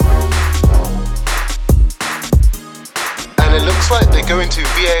going to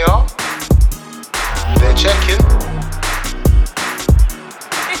VAR. They're checking.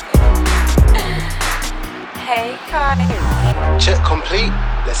 Hey, Kai. Check complete.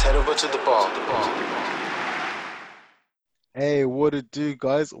 Let's head over to the bar. Hey, what it do,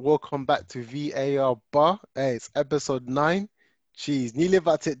 guys? Welcome back to VAR Bar. Hey, it's episode 9. Jeez, nearly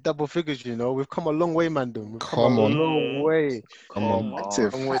about to hit double figures, you know. We've come a long way, Mandem. We've come a long way. Come on.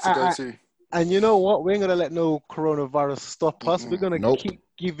 Active. Long way to go to. And you know what? We ain't gonna let no coronavirus stop us. We're gonna Nope. keep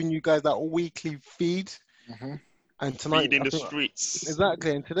giving you guys that weekly feed. And tonight, Feed in I the think- streets.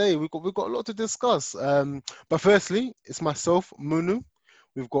 exactly. And today we've got a lot to discuss. But firstly, it's myself, Munu.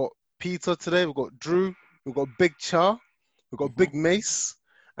 We've got Peter today. We've got Drew. We've got Big Cha. We've got Big Mace,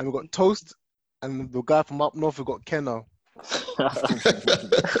 and we've got Toast, and the guy from up north. We've got Kenna.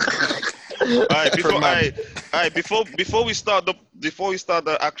 Before we start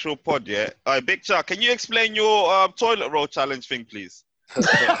the actual pod, yeah. Big Chuck, can you explain your toilet roll challenge thing, please? Do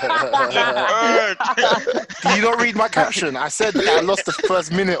you not read my caption? I said that I lost the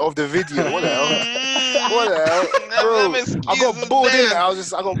first minute of the video. What the hell? What the hell? Bro, I got bored in it.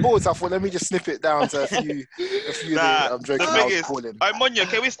 I got bored, so I thought, let me just snip it down to a few Nah, of the jokes the I thing was is, calling. Monya,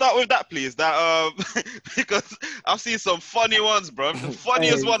 can we start with that, please? That because I've seen some funny ones, bro. The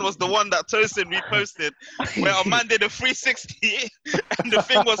funniest one was the one that Tosin reposted, where a man did a 360, and the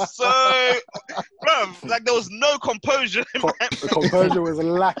thing was so, bro, like there was no composure. The composure was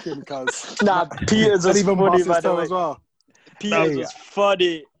lacking, cuz. Nah, Peter's Not was even funny, bust by his the toe way. as well. Peter's was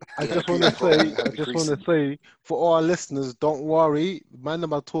funny. I just want to say, for all our listeners, don't worry. Man,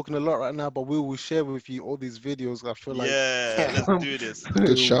 I'm talking a lot right now, but we will share with you all these videos. I feel like Yeah, let's do this.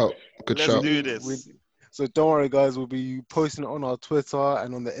 Good shout. Let's do this. So don't worry, guys. We'll be posting it on our Twitter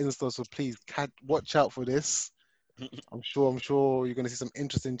and on the Insta. So please watch out for this. I'm sure you're going to see some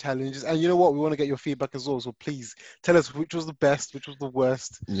interesting challenges. And you know what? We want to get your feedback as well. So please tell us which was the best, which was the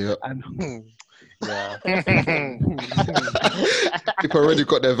worst. Yeah. And yeah. People already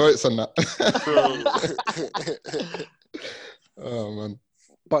got their votes on that. Oh, man.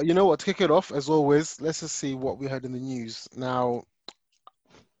 But you know what? To kick it off, as always, let's just see what we had in the news. Now,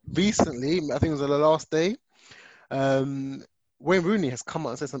 recently, I think it was the last day, Wayne Rooney has come out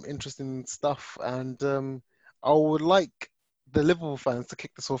and said some interesting stuff. And I would like the Liverpool fans to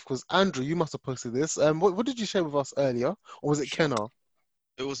kick this off because, Andrew, you must have posted this. What did you share with us earlier? Or was it Kenna?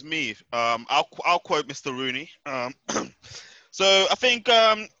 It was me. I'll quote Mr. Rooney. So I think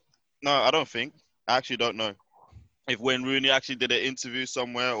no, I don't think. I actually don't know if Wayne Rooney actually did an interview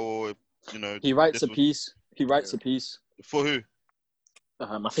somewhere or He writes a piece. He writes a piece. For who?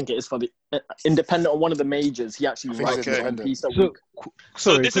 I think it is for the independent on one of the majors. He actually writes a piece a week.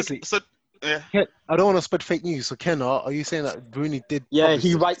 Yeah. I don't want to spread fake news. So, Kenna, are you saying that Rooney did? Yeah,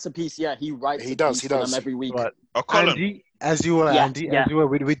 he writes a piece. Yeah, he writes. He a does. piece for them every week. Right. Oh, Colin. Andy, as you were, Yeah, Andy, yeah. as you were.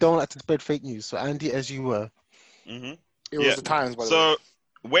 We don't like to spread fake news. So, Andy, as you were. Mm-hmm. It was the Times, by the way. So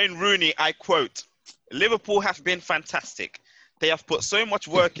Wayne Rooney, I quote, Liverpool have been fantastic. They have put so much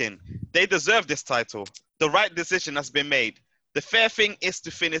work in. They deserve this title. The right decision has been made. The fair thing is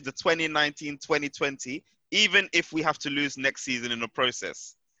to finish the 2019-2020, even if we have to lose next season in the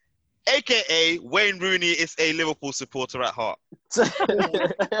process. AKA, Wayne Rooney is a Liverpool supporter at heart.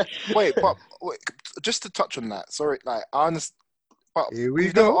 Wait, just to touch on that. Sorry, like I understand, but Here we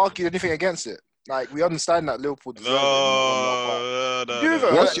we've never go. argued anything against it. Like we understand that Liverpool deserve it. No.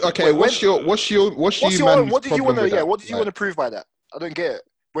 What did you want to? What did you want to prove by that? I don't get it.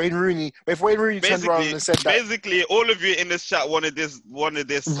 Wayne Rooney. If Wayne Rooney turned around and said that, basically, all of you in this chat wanted this Void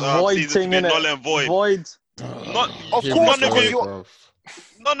season to thing, be innit? null and void. Void. of course, none of because you- you're.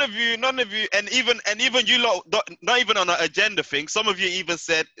 None of you, and even you lot, not even on an agenda thing. Some of you even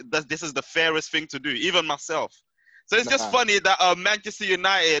said that this is the fairest thing to do. Even myself. So it's just funny that Manchester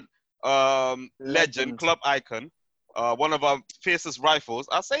United legend, club icon, one of our fiercest rifles,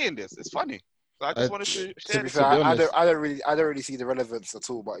 are saying this. It's funny. So I just wanted to To share be this. fair, be I honest. don't really see the relevance at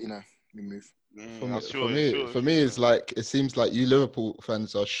all. But we move. For me, it's like it seems like you Liverpool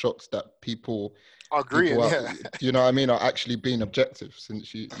fans are shocked that people. I agree. people Yeah. are, you know what I mean? Are actually being objective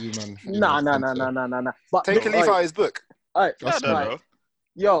since you man. Nah. But Take a leaf out of his book. Alright, I don't know.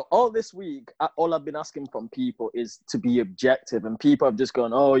 Yo, all this week, all I've been asking from people is to be objective, and people have just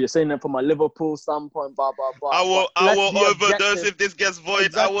gone, "Oh, you're saying that from a Liverpool standpoint, blah blah blah." I will Let's be overdose objective. if this gets void.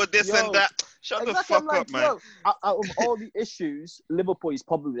 Exactly. I will this and that. Shut the Exactly, fuck I'm like, up, man. yo, out of all the issues, Liverpool is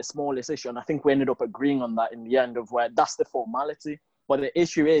probably the smallest issue, and I think we ended up agreeing on that in the end of where that's the formality. But the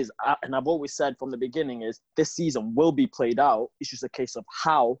issue is, and I've always said from the beginning, is this season will be played out. It's just a case of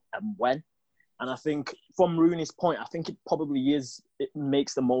how and when. And I think from Rooney's point, I think it probably is, it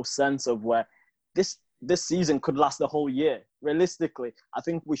makes the most sense of where this this season could last the whole year. Realistically, I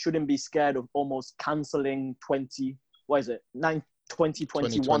think we shouldn't be scared of almost cancelling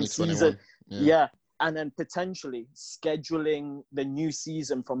 2021 season. Yeah. And then potentially scheduling the new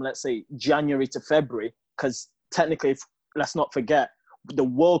season from, let's say, January to February, because technically, let's not forget, the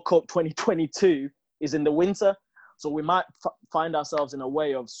World Cup 2022 is in the winter. So we might find ourselves in a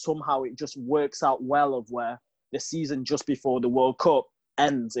way of somehow it just works out well of where the season just before the World Cup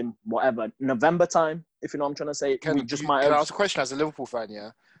ends in whatever, November time, if you know what I'm trying to say. Can I ask a question as a Liverpool fan,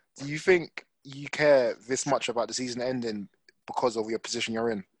 yeah? Do you think you care this much about the season ending because of your position you're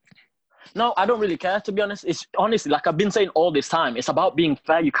in? No, I don't really care, to be honest. It's honestly, like I've been saying all this time, it's about being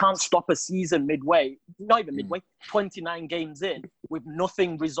fair. You can't stop a season midway, not even midway, 29 games in with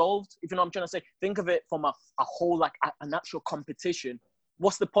nothing resolved. If you know what I'm trying to say, think of it from a whole, like an actual competition.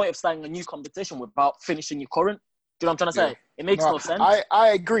 What's the point of starting a new competition without finishing your current? Do you know what I'm trying to say? It makes no sense. I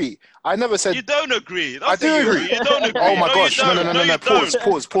agree. I never said... You don't agree. I do agree. You don't agree. Oh my gosh. No.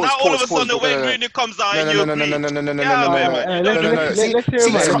 Pause. Now all of a sudden, when Rooney comes out and you agree.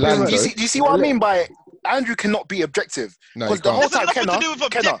 No. Do you see what I mean by... Andrew cannot be objective. Because the whole time, Kenna,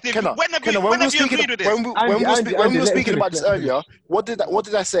 when we were speaking about this earlier, what did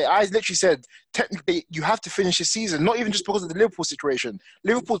I say? I literally said, technically, you have to finish the season, not even just because of the Liverpool situation.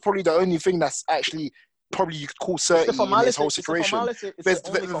 Liverpool's probably the only thing that's actually probably you could call certain in this whole situation.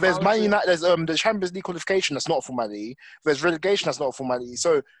 There's Man United, there's the Champions League qualification that's not a formality. There's relegation that's not a formality.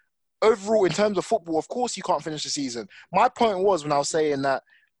 So overall, in terms of football, of course you can't finish the season. My point was when I was saying that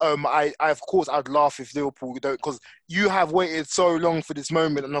I'd laugh if Liverpool don't, because you have waited so long for this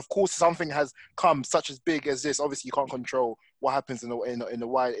moment, and of course something has come such as big as this. Obviously, you can't control what happens in the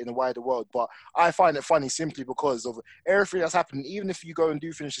wider world, but I find it funny simply because of everything that's happened. Even if you go and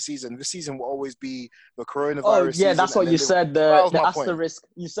do finish the season will always be the coronavirus. Oh yeah, season, that's what you said. The asterisk.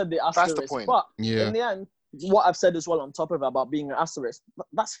 You said the asterisk. That's the point. But in the end, what I've said as well on top of it about being an asterisk,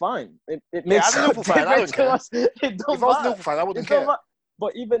 that's fine. It makes as a Liverpool fan, I don't care. If I was a Liverpool fan, I wouldn't care.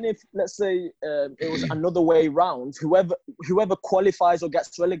 But even if, let's say, it was another way round, whoever qualifies or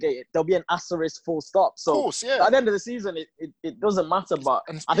gets relegated, there'll be an asterisk full stop. So of course, yeah. At the end of the season, it doesn't matter. But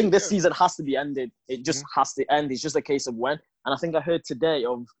I think this season has to be ended. It just has to end. It's just a case of when. And I think I heard today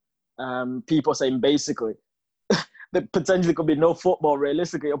of people saying basically there potentially could be no football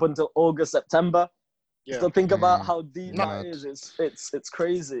realistically up until August, September. Yeah. So think about how deep that is. It's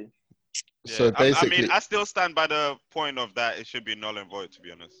crazy. Yeah. So basically, I still stand by the point of that it should be null and void, to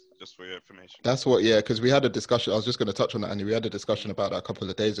be honest, just for your information. That's what, because we had a discussion. I was just going to touch on that, Andy. We had a discussion about that a couple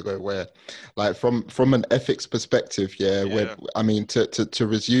of days ago where, like, from an ethics perspective, where, I mean, to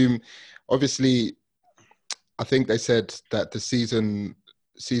resume, obviously, I think they said that the season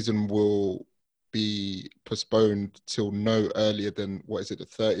will be postponed till no earlier than, the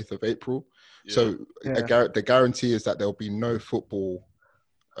 30th of April. Yeah. So the guarantee is that there'll be no football.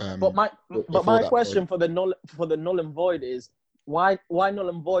 But my question for the null and void is why null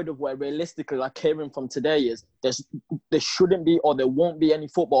and void of where realistically, like hearing from today, is there shouldn't be or there won't be any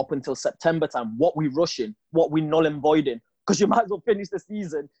football up until September time. What we rushing, what we null and voiding, because you might as well finish the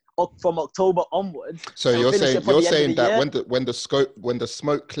season from October onwards. So you're saying that when the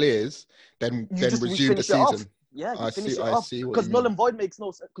smoke clears, then resume the season. Yeah, you finish it off. Because null and void makes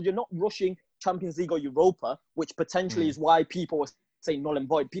no sense, because you're not rushing Champions League or Europa, which potentially is why people were saying null and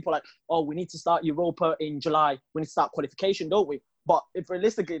void. People are like, oh, we need to start Europa in July. We need to start qualification, don't we? But if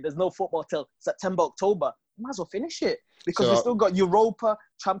realistically there's no football till September, October, you might as well finish it. Because you've still got Europa,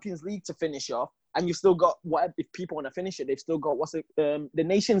 Champions League to finish off. And you've still got, whatever, if people want to finish it, they've still got, the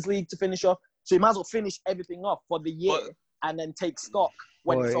Nations League to finish off. So you might as well finish everything off for the year and then take stock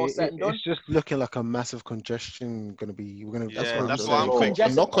when it's all said and done. It's just looking like a massive congestion going to be. That's what I'm thinking.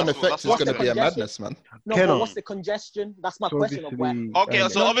 The knock-on effect is going to be a madness, man. No, but what's the congestion? That's my question of when. Okay,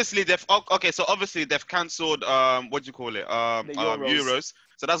 so obviously they've cancelled what do you call it? Euros.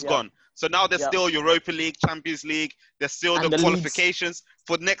 So that's gone. So now there's still Europa League, Champions League. There's still the qualifications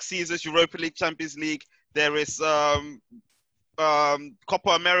for next season's Europa League, Champions League. There is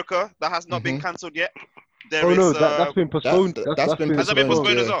Copa America that has not been cancelled yet. That's been postponed. Has that been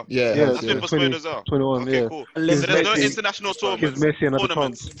postponed as well? Yeah, that's been postponed as well. 21, okay, cool. So there's no international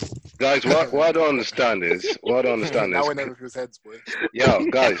tournaments. Guys, what I don't understand is, guys, what I don't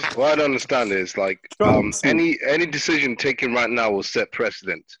understand is like any decision taken right now will set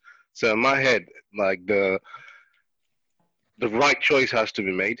precedent. So in my head, like the right choice has to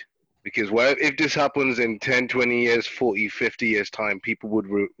be made. Because if this happens in 10, 20 years, 40, 50 years' time, people would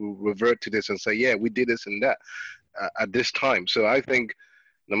revert to this and say, yeah, we did this and that at this time. So I think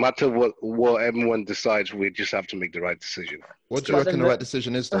No matter what everyone decides, we just have to make the right decision. What do you reckon the right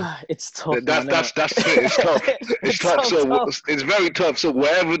decision is, though? It's tough. That's it. It's tough. It's tough. So it's very tough. So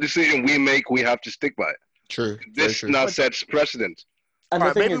whatever decision we make, we have to stick by it. True. This now sets precedent. And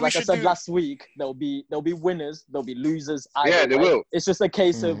the thing is, like I said last week, there'll be winners, there'll be losers. Yeah, they will. It's just a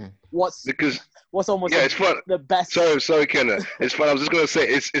case of what's almost it's fun. The best. Sorry, Kenna. It's fun. I was just gonna say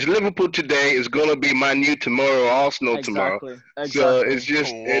it's Liverpool today. It's gonna be Man U tomorrow, Arsenal tomorrow. Exactly. So it's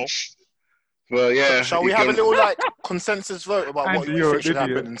just Well, yeah. Shall we have a little consensus vote about what you think should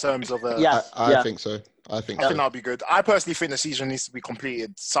happen in terms of? I think so. I think that'll be good. I personally think the season needs to be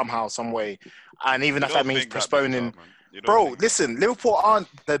completed somehow, some way, and even if that means postponing. Bro, listen, Liverpool aren't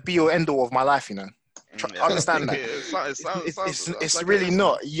the be or end all of my life, you know. Understand that. It's really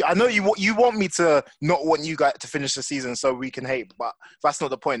not. I know you want me to not want you guys to finish the season so we can hate, but that's not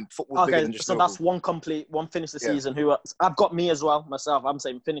the point. Football's bigger than just so Liverpool. That's one finish the season. Who I've got me as well myself. I'm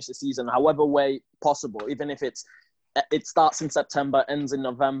saying finish the season however way possible, even if it starts in September, ends in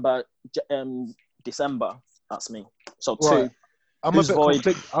November, December. That's me. So right.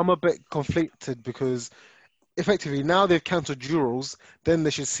 I'm a bit conflicted because effectively now they've cancelled Euros, then they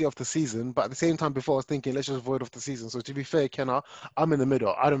should see off the season. But at the same time, before I was thinking, let's just void off the season. So to be fair, Kenna, I'm in the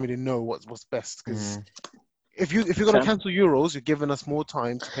middle. I don't really know what's best because if you're gonna cancel Euros, you're giving us more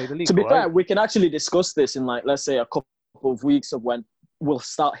time to play the league. To be fair, we can actually discuss this in let's say a couple of weeks of when we'll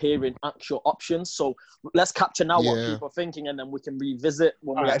start hearing actual options. So let's capture now what people are thinking, and then we can revisit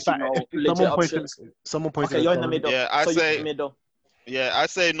when we actually know legit options. Someone pointed. Okay, you're in the middle. Yeah, you're in the middle. Yeah, I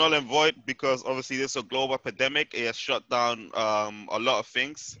say null and void because obviously this is a global epidemic. It has shut down a lot of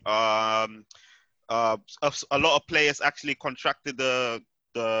things. A lot of players actually contracted the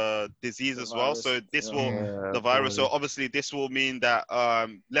disease as well. So this the virus. So obviously this will mean that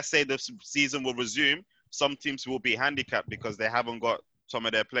let's say the season will resume. Some teams will be handicapped because they haven't got some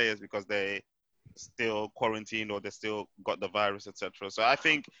of their players because they still quarantined or they still got the virus, etc. So I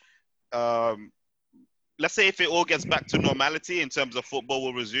think. Let's say if it all gets back to normality in terms of football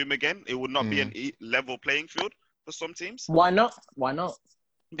will resume again, it would not be an level playing field for some teams. Why not?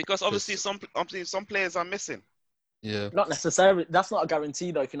 Because obviously some players are missing. Yeah. Not necessarily. That's not a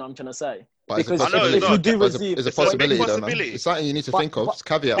guarantee, though. If you know what I'm trying to say. But because if you do resume, it's a possibility. It's something you need to think of. It's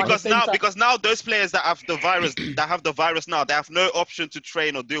caveat. Because now those players that have the virus now, they have no option to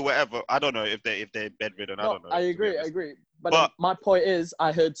train or do whatever. I don't know if they're bedridden. I don't know. I agree. But my point is,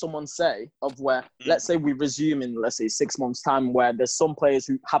 I heard someone say of where, let's say we resume in, let's say 6 months' time, where there's some players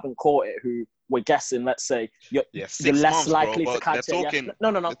who haven't caught it, who we're guessing, let's say, you're less likely to catch it.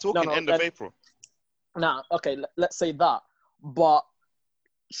 No. They're talking end of April. Nah, okay, let's say that. But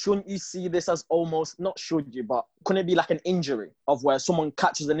shouldn't you see this as almost, not should you, but couldn't it be like an injury of where someone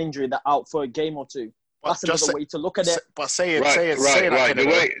catches an injury that's out for a game or two? That's another way to look at it. But say it.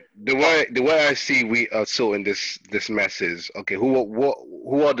 The way I see we are sorting this mess is okay. Who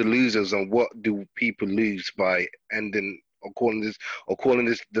are the losers, and what do people lose by ending or calling this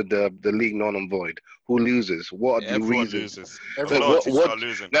the league null and void? Who loses? What are the reasons? Loses. Everyone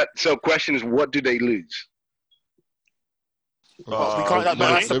losing. So question is, what do they lose?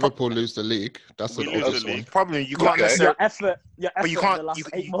 Liverpool lose the league. That's an obvious one. Problem you can't necessarily. Your effort. But you can't. The last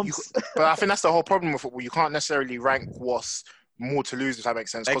 8 months. But I think that's the whole problem with football. You can't necessarily rank what's more to lose, if that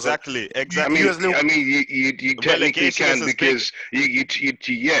makes sense. Exactly. You technically can because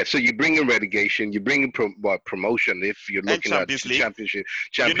so you bring in relegation, you bring in promotion if you're looking at the championship.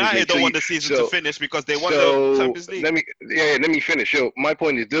 United don't want the season to finish because they want the Champions League. Let me finish. So my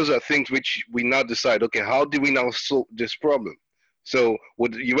point is, those are things which we now decide. Okay, how do we now solve this problem? So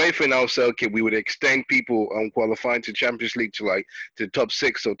would UEFA now say, okay, we would extend people qualifying to Champions League to the top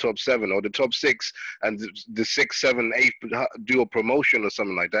 6 or top 7, or the top 6 and the 6, 7, 8 do a promotion or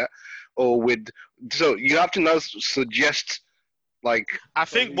something like that, or so you have to now suggest I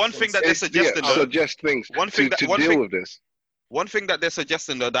think one thing that they're suggesting suggest things to deal with this. One thing that they're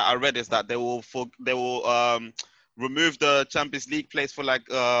suggesting though that I read is that they will remove the Champions League place for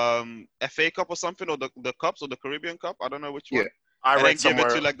FA Cup or something, or the cups or the Caribbean Cup. I don't know which one. I read somewhere.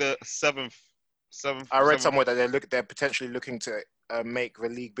 Give it to the seventh. I read somewhere that they're potentially looking to make the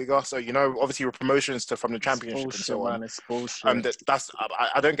league bigger. So obviously with promotions from the championship and so on. It's bullshit.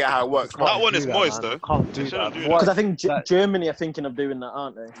 I don't get how it works. That one is moist though. Can't do that because I think Germany are thinking of doing that,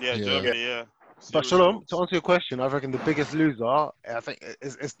 aren't they? Yeah, Germany. Yeah. But Shalom, to answer your question, I reckon the biggest loser, I think,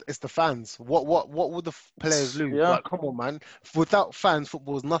 is the fans. What would the players lose? Yeah. Come on, man. Without fans,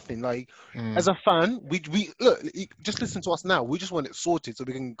 football is nothing. As a fan, we look. Just listen to us now. We just want it sorted so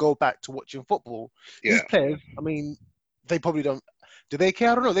we can go back to watching football. Yeah. These players, I mean, they probably don't. Do they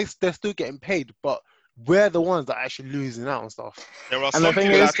care? I don't know. They're still getting paid, but we're the ones that are actually losing out and stuff. There are some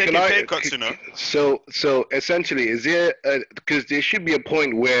people that are taking pay cuts, you know. So essentially, is there because there should be a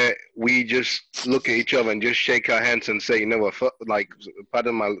point where we just look at each other and just shake our hands and say, you know what, like,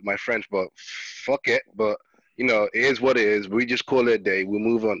 pardon my French, but fuck it. But you know, it is what it is. We just call it a day. We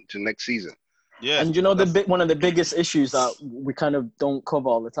move on to next season. Yeah. And you know, one of the biggest issues that we kind of don't cover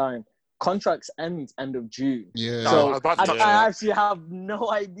all the time. Contracts end of June. Yeah. So I actually have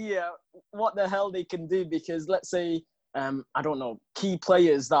no idea what the hell they can do because let's say, I don't know, key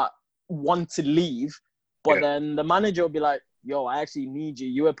players that want to leave, but then the manager will be like, yo, I actually need you.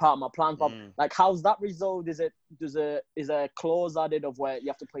 You were part of my plan. Like, how's that resolved? Is a clause added of where you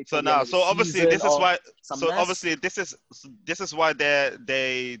have to play? So now, so obviously this is why. So obviously this is why they're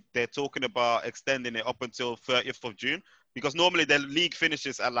talking about extending it up until 30th of June. Because normally the league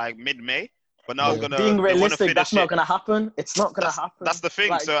finishes at like mid-May, but now being realistic, that's not gonna happen. It's not gonna happen. That's the thing.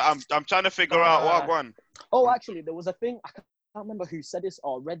 Like, so I'm trying to figure out what one. Oh, actually, there was a thing. I can't remember who said this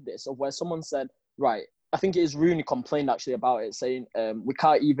or read this, of where someone said, right. I think it is Rooney complained actually about it, saying we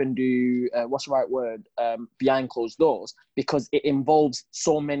can't even do what's the right word behind closed doors because it involves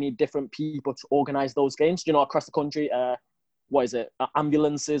so many different people to organize those games. You know, across the country. What is it?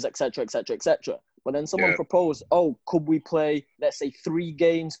 Ambulances, etc., etc., etc. But then someone proposed, could we play, let's say, 3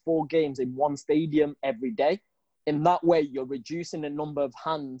 games, 4 games in one stadium every day? In that way, you're reducing the number of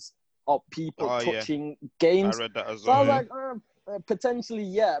hands of people touching games. I read that as well. So I was like, potentially,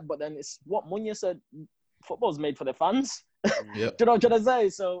 yeah. But then it's what Munya said, football's made for the fans. Yeah. Do you know what I'm trying to say?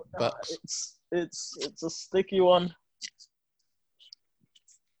 So it's a sticky one.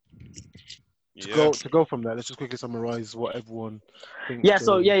 To go from there, let's just quickly summarize what everyone thinks. Yeah,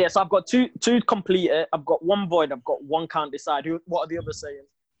 so I've got two completed. I've got 1 void. I've got 1 can't decide. What are the others saying?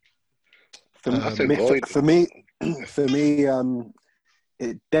 For me,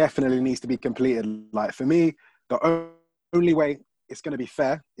 it definitely needs to be completed. Like for me, the only way it's going to be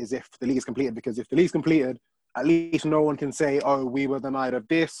fair is if the league is completed. Because if the league's completed, at least no one can say, "Oh, we were denied of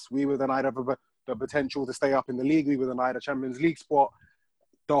this. We were denied of the potential to stay up in the league. We were denied a Champions League spot."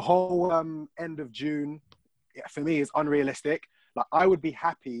 The whole end of June, for me, is unrealistic. Like, I would be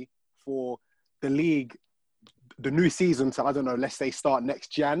happy for the league, the new season to, I don't know, let's say start next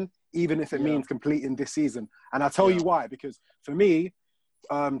Jan, even if it means completing this season. And I'll tell you why. Because for me,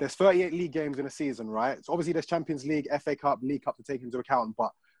 there's 38 league games in a season, right? So obviously there's Champions League, FA Cup, League Cup to take into account.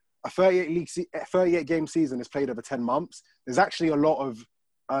 But a 38 game season is played over 10 months. There's actually a lot of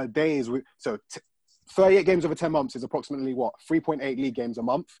days. 38 games over 10 months is approximately 3.8 league games a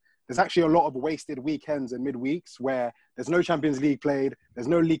month. There's actually a lot of wasted weekends and midweeks where there's no Champions League played, there's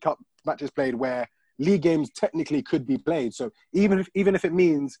no League Cup matches played where league games technically could be played. So even if it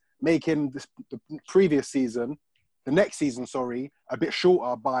means making the previous season, the next season, a bit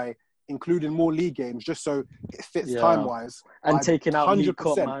shorter by including more league games, just so it fits time-wise. And taking out League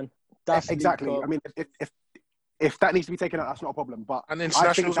Cup, man. That's exactly. I mean, if that needs to be taken out, that's not a problem. But and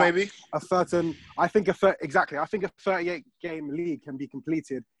internationals maybe I think a 38 game league can be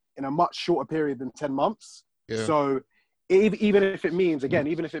completed in a much shorter period than 10 months. Yeah. So even if it means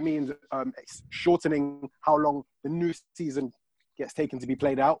shortening how long the new season gets taken to be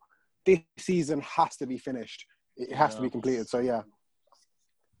played out, this season has to be finished. It has to be completed. So yeah,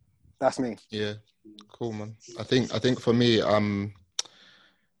 that's me. Yeah, cool, man. I think for me,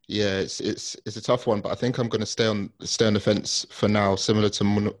 yeah, it's a tough one, but I think I'm going to stay on the fence for now, similar to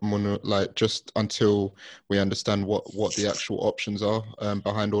Mono, like just until we understand what the actual options are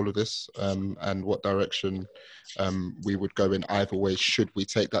behind all of this, and what direction we would go in either way should we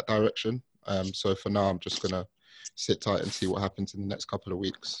take that direction. So for now, I'm just going to sit tight and see what happens in the next couple of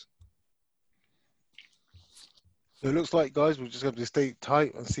weeks. So it looks like, guys, we're just going to stay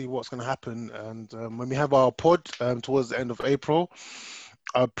tight and see what's going to happen. And when we have our pod towards the end of April,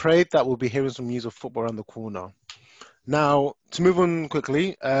 I pray that we'll be hearing some news of football around the corner. Now, to move on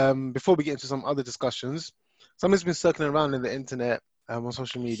quickly, before we get into some other discussions, something's been circling around in the internet on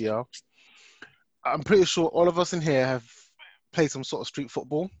social media. I'm pretty sure all of us in here have played some sort of street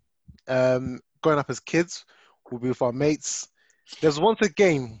football. Growing up as kids, we'll be with our mates. There's once a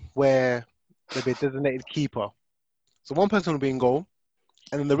game where there'll be a designated keeper. So one person will be in goal,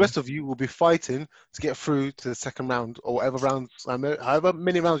 and then the rest of you will be fighting to get through to the second round or however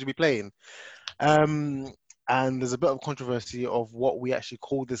many rounds you'll be playing. And there's a bit of controversy of what we actually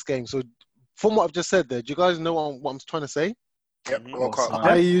call this game. So from what I've just said there, do you guys know what I'm trying to say? Yep.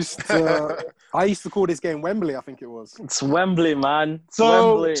 I used to call this game Wembley, I think it was. It's Wembley, man. It's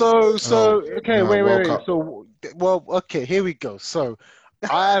Wembley. Wait. Cup. Okay, here we go. So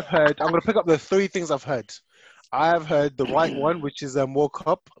I'm going to pick up the 3 things I've heard. I've heard the right one, which is World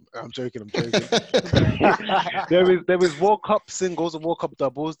Cup. I'm joking. there is World Cup singles and World Cup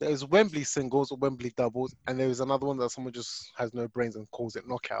doubles. There is Wembley singles or Wembley doubles, and there is another one that someone just has no brains and calls it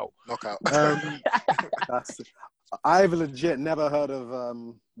knockout. I've legit never heard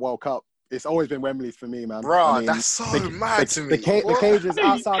of World Cup. It's always been Wembley's for me, man. Bro, that's so mad to me. The cage is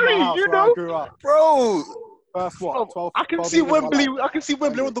outside my house where I grew up. Bro. First what? 12, I can see Wembley. I can see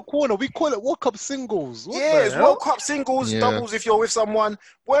Wembley on the corner. We call it World Cup singles. It's World Cup singles, doubles if you're with someone.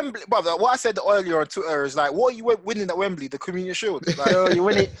 Wembley, brother. What I said earlier on Twitter is like, what are you winning at Wembley? The Community Shield. Like, yo, you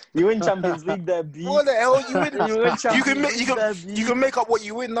win Champions League there, B. What the hell you win? You can make up what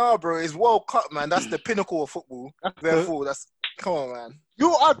you win now, bro. It's World Cup, man. That's the pinnacle of football. Therefore, come on, man. You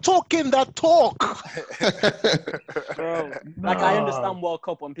are talking that talk. Bro, I understand World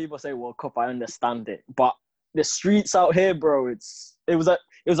Cup. When people say World Cup, I understand it, but the streets out here, bro, it was a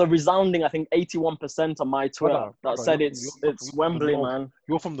resounding, I think, 81% on my Twitter that said it's Wembley, man.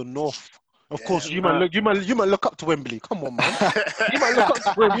 You're from the north. Of course, you might look up to Wembley. Come on, man. You might look up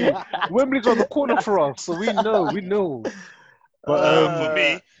to Wembley. Wembley's on the corner for us, so we know.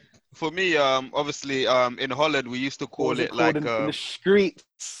 But for me, obviously, in Holland we used to call it like in the streets.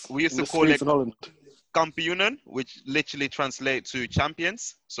 We used to call it kampioenen, which literally translates to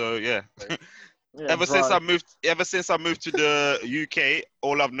champions. So yeah. Ever since I moved to the UK,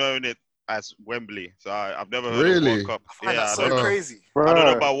 all I've known it as Wembley. So I've never heard of World Cup. That's so crazy. I don't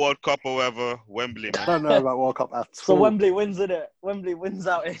know about World Cup or whatever. Wembley, man. I don't know about World Cup at all. So Wembley wins it. Wembley wins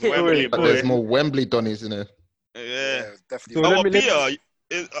out here. Wembley, there's more Wembley Donnies in it. Yeah, definitely. So Peter,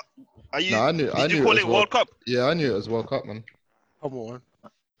 did you call it World Cup? Yeah, I knew it was World Cup, man. Come on.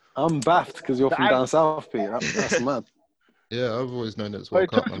 I'm baffed because you're from down south, Peter. That's mad. Yeah, I've always known it's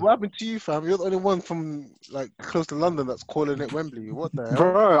World Cup, man. What happened to you, fam? You're the only one from like close to London that's calling it Wembley. What the hell?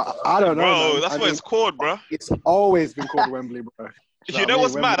 Bro, I don't know. Bro, that's what it's called, bro. It's always been called Wembley, bro. You know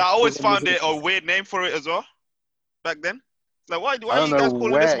what's mad? I always found it a weird name for it as well. Back then. Like, why are you guys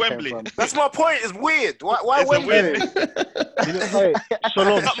calling this Wembley? That's my point. It's weird. Why Wembley?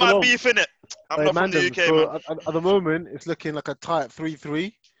 Not my beef, innit? I'm not from the UK, man. At the moment, it's looking like a tight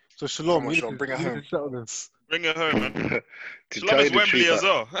 3-3. So Shalom, bring it home. Bring it home, man. Shalom is Wembley as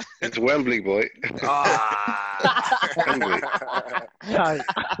well. It's Wembley, boy. Wembley.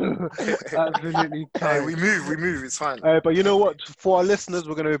 Absolutely tight. Hey, we move. It's fine. But you know what? For our listeners,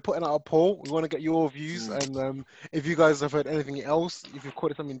 we're going to be putting out a poll. We want to get your views. And if you guys have heard anything else, if you've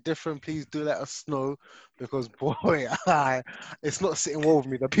caught something different, please do let us know. Because, boy, it's not sitting well with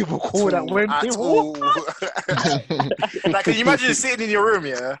me that people call that Wembley. Like, can you imagine sitting in your room,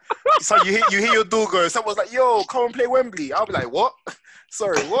 yeah? So you hear your door go, someone's like, yo, come and play Wembley. I'll be like, what?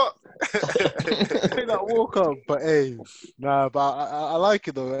 Sorry, what? That walk up, but hey, but I like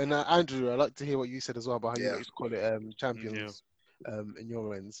it though. And Andrew, I'd like to hear what you said as well about how you used to call it champions in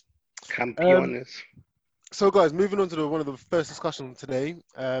your ends. Campeones. So guys, moving on to one of the first discussions today.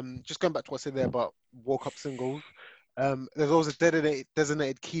 Just going back to what I said there about World Cup singles. There's always a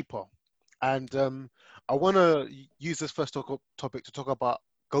designated keeper, and I want to use this first topic to talk about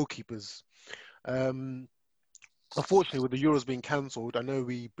goalkeepers. Unfortunately, with the Euros being cancelled, I know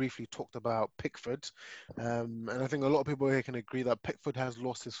we briefly talked about Pickford, and I think a lot of people here can agree that Pickford has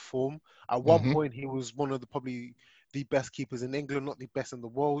lost his form. At one point, he was one of probably the best keepers in England, not the best in the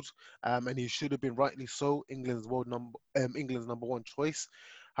world, and he should have been rightly so England's number one choice.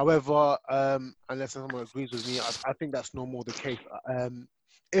 However, unless someone agrees with me, I think that's no more the case.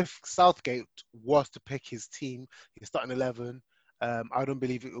 If Southgate was to pick his team, his starting 11. I don't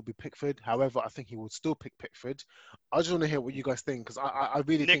believe it will be Pickford. However, I think he would still pick Pickford. I just want to hear what you guys think because I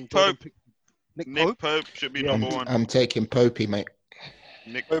really think Pope. Nick Pope should be number one. I'm taking Popey, mate.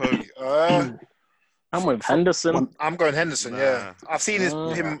 Nick Pope. I'm with Henderson. I'm going Henderson. Yeah, I've seen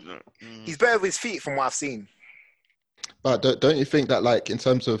him. He's better with his feet from what I've seen. But don't you think that, like, in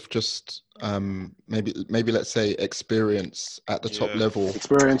terms of just maybe let's say experience at the top level,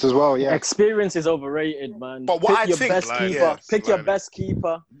 experience as well, yeah. Experience is overrated, man. But what pick your best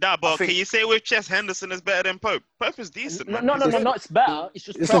keeper. Nah, but can you say with chess Henderson is better than Pope? Pope is decent, man. No, it's better. It's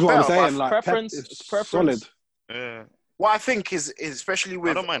just this is what I'm saying. Like, preference. Solid. Yeah. What I think is especially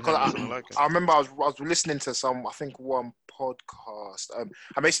with, I remember I was listening to one podcast. And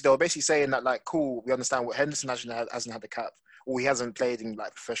basically they were basically saying that, like, cool, we understand what Henderson hasn't had the cap, or he hasn't played in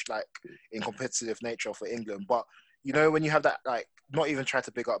like professional, like in competitive nature for England. But you know, when you have that, like, not even try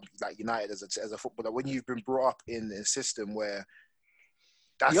to pick up like United as a footballer, when you've been brought up in a system where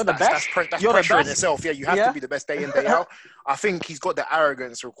that's pressure in itself. Yeah, you have to be the best day in, day out. I think he's got the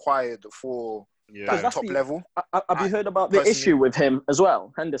arrogance required for Yeah, top level. Have you heard about the issue with him as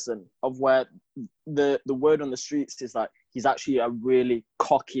well, Henderson, of where the word on the streets is that he's actually a really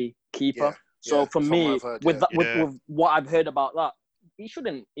cocky keeper. Yeah. So for me, with what I've heard about that,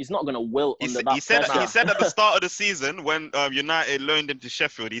 he's not going to wilt under that pressure. He said at the start of the season when United loaned him to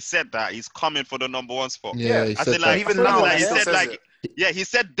Sheffield, he said that he's coming for the number 1 spot. Yeah, he said that. Even now, he said like, he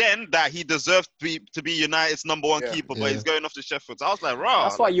said then that he deserved to be United's number 1 keeper, but he's going off to Sheffield. So I was like, raw.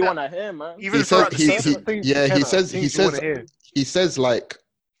 That's what you want to hear, man. Even he says like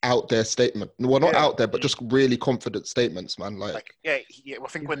out there statement. Well, not out there, but just really confident statements, man. Like I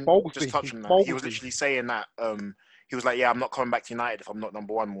think when just touching that, he was literally saying that. He was like, "Yeah, I'm not coming back to United if I'm not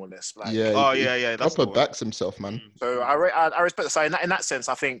number 1, more or less." Like, that's proper backs himself, man. So I respect the side. In that sense,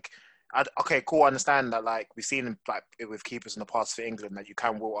 I think, okay, cool. I understand that. Like we've seen like with keepers in the past for England that you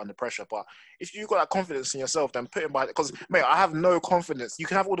can wilt under pressure. But if you got that confidence in yourself, then put him by. Because mate, I have no confidence. You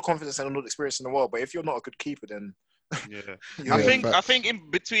can have all the confidence and all the experience in the world, but if you're not a good keeper, then I think in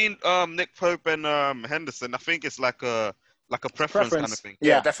between Nick Pope and Henderson, I think it's like a preference kind of thing.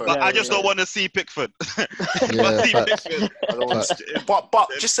 Yeah, definitely. But I just don't want to see Pickford. But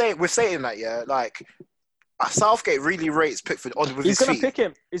just saying, we're saying that, like Southgate really rates Pickford with his feet.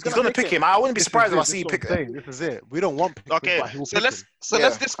 He's gonna pick him. I wouldn't be surprised if I see Pickford. This is it. We don't want Pickford. Okay, let's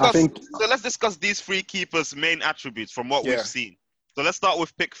discuss these 3 keepers' main attributes from what we've seen. So let's start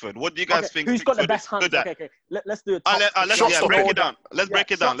with Pickford. What do you guys think? Who's got the best hands? Okay. Let's do it. Let's break it down. Let's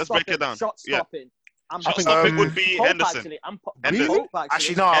break it down. Shot stopping. Shot stopping would be Pope, Henderson.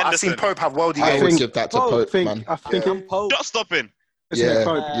 Actually, no. I've seen Pope have worldy games. I would give that to Pope, man. I think Pope. Shot stopping. Yeah,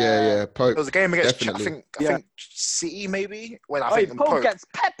 Pope. There was a game against I think City maybe when I think Pope gets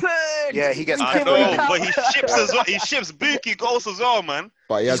peppered. Yeah, he gets peppered. I know, but he ships as well. He ships bookie goals as well, man.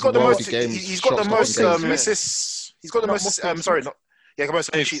 But he's got the most. He's got the most assists. He's got the most.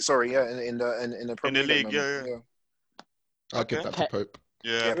 Most clean sheets. Sorry, in the Premier League. Yeah. I'll give that to Pope.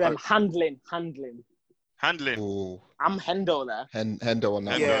 Yeah. Handling. Ooh. I'm Hendo there. Hendo on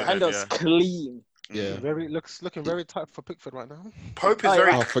that. Yeah, Hendo's clean. Yeah, looking very tight for Pickford right now. Pope is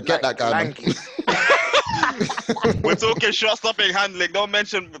very. Forget that guy. We're talking shot stopping, handling. Don't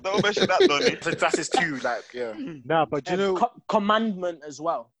mention that, Donny. That's his 2. Nah, but you know, commandment as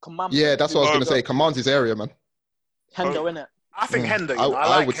well. Yeah, that's what I was gonna say. Commands his area, man. Hendo, innit? I think Hendo.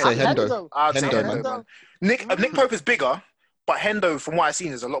 I would say Hendo. Hendo, man. Nick Pope is bigger, but Hendo, from what I've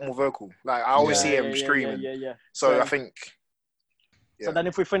seen, is a lot more vocal. Like I always see him screaming. Yeah. So I think. Yeah. So then,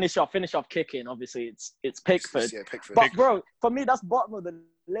 if we finish off kicking, obviously it's Pickford. Yeah, Pickford. But bro, for me, that's bottom of the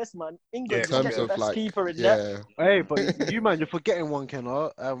list, man. England get the best keeper in there. Hey, but you're forgetting one,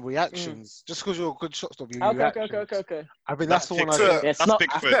 Kenner. Reactions. Just because you're a good shot stopper, Okay. I mean, that's the one. That's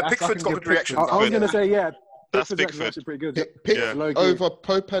Pickford. Pickford's got good reactions. I was gonna say, yeah. That's Pickford. Actually pretty good. Pickford over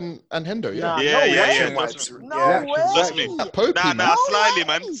Pope and Hendo, Yeah. No way. That's me. Nah, slightly,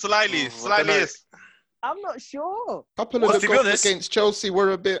 man. Slightly is. I'm not sure. Couple of the goals against Chelsea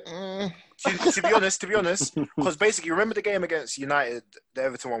were a bit. To be honest, because basically, remember the game against United, the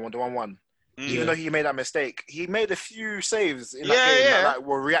Everton one, the 1-1. Even though he made that mistake, he made a few saves in that game that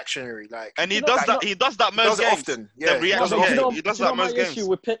were reactionary. Like, and he does that. He does that most games. Often. Yeah, he does that most games.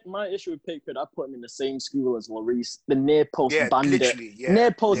 My issue with Pickford, I put him in the same school as Lloris, the near post bandit. Near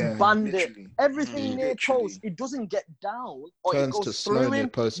post bandit. Everything near post, it doesn't get down. Or turns it goes to slow near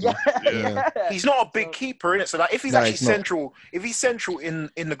post. Yeah. He's not a big keeper, innit? So like, if he's actually central, if he's central in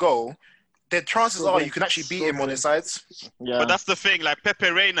the goal, the chances are you can actually beat him on his sides. Yeah. But that's the thing. Like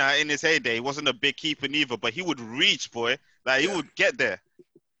Pepe Reina in his heyday, he wasn't a big keeper neither, but he would reach, boy. Like he would get there.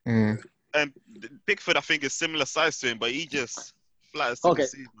 And Pickford, I think, is similar size to him, but he just flies. Okay,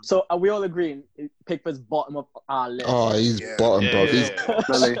 so are we all agreeing Pickford's bottom of our list? Oh, he's bottom, bro. He's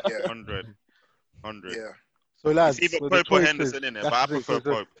 100. Yeah. So lads, it's either Pope or Henderson in it, but I prefer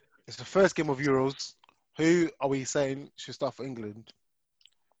Pope. It's the first game of Euros. Who are we saying should start for England?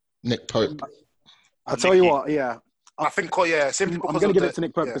 Nick Pope. I'll tell you what, I think, simply because I'm going to give it to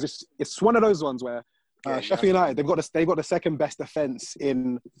Nick Pope because it's one of those ones where Sheffield United, they've got the second best defence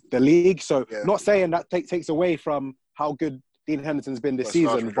in the league. So not saying that takes away from how good Dean Henderson's been this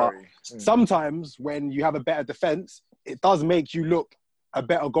season, but sometimes when you have a better defence, it does make you look a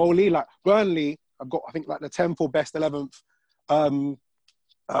better goalie. Like Burnley, I've got, I think, like the 10th or best 11th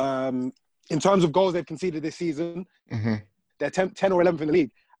in terms of goals they've conceded this season. They're 10 or 11th in the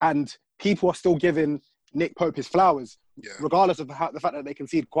league. And people are still giving Nick Pope his flowers, regardless of the fact that they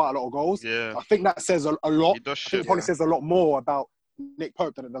concede quite a lot of goals. Yeah. I think that says a lot. I think it probably says a lot more about Nick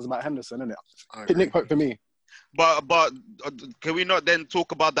Pope than it does about Henderson, isn't it? Nick Pope for me. But can we not then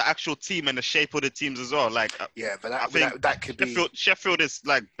talk about the actual team and the shape of the teams as well? Like, but that could be. Sheffield is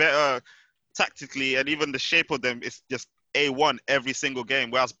like better tactically and even the shape of them is just A1 every single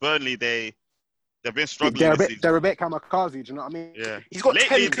game. Whereas Burnley, they've been struggling. They're a bit kamikaze. Do you know what I mean? Yeah, he's got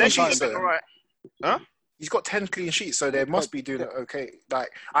 10 clean sheets. Right. Huh? He's got 10 clean sheets, so they must be doing it okay. Like,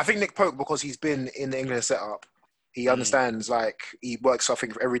 I think Nick Pope, because he's been in the England setup, he understands. Like, he works, I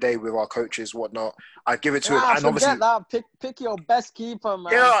think, every day with our coaches, whatnot. I give it to him, and obviously, that. Pick your best keeper,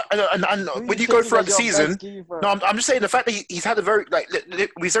 man. Yeah, and when you go throughout the season, no, I'm just saying the fact that he's had a very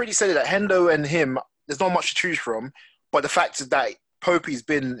we've already said it, that Hendo and him, there's not much to choose from. But the fact is that Popey's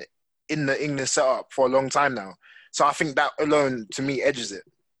been in the England setup for a long time now, so I think that alone to me edges it.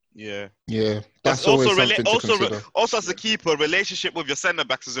 Yeah. That's also also as a keeper, relationship with your centre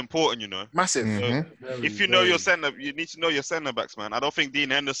backs is important. You know, massive. So if you know your centre, you need to know your centre backs, man. I don't think Dean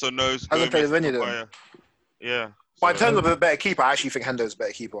Henderson knows. Hasn't played with any of them. Yeah. But in terms of a better keeper, I actually think Hendo's a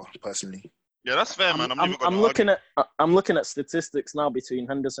better keeper, personally. Yeah, that's fair, man. I'm looking at statistics now between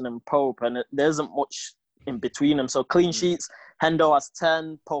Henderson and Pope, and there isn't much in between them. So clean sheets, Hendo has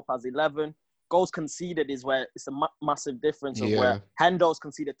 10, Pope has 11. Goals conceded is where it's a massive difference of where Hendo's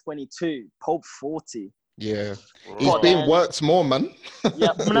conceded 22, Pope 40. Yeah, he's been worked more, man.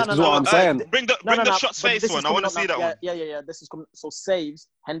 Yeah, no. What I'm saying. Bring the shots face one. I want to see that one. Yeah. This is coming. So saves,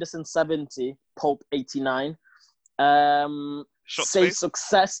 Henderson 70, Pope 89. Save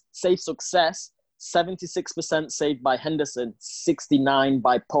success, 76% saved by Henderson, 69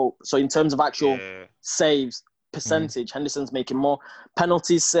 by Pope. So in terms of actual saves percentage, Henderson's making more.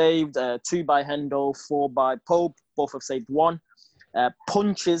 Penalties saved, 2 by Hendo, 4 by Pope. Both have saved 1.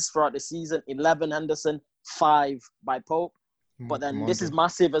 Punches throughout the season, 11 Henderson, 5 by Pope. But then this is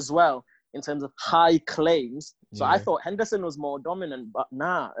massive as well in terms of high claims. So I thought Henderson was more dominant, but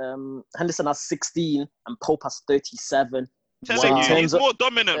Henderson has 16 and Pope has 37. He's more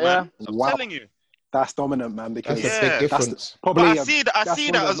dominant, man. I'm telling you. That's dominant, man, because that's a big difference. I see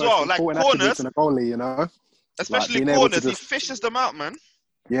that as well. Like corners, in a goalie, you know, especially corners, he fishes them out, man.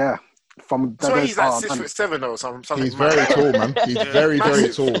 Yeah. So he's like 6'7" or something. He's very tall, man. He's very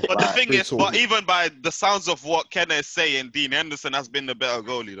tall. But the thing is, but even by the sounds of what Kenna is saying, Dean Henderson has been the better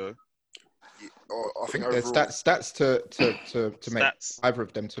goalie, though. I think there's stats to make either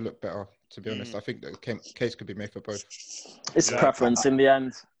of them to look better. To be honest, I think the case could be made for both. It's preference in the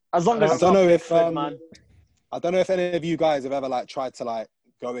end. As long as I don't know if any of you guys have ever like tried to like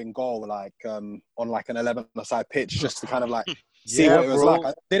go in goal like on like an 11-a-side pitch just to kind of like see what it was like.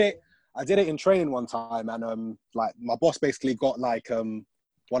 I did it in training one time, and like my boss basically got like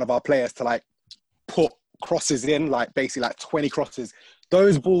one of our players to like put crosses in, like basically like 20 crosses.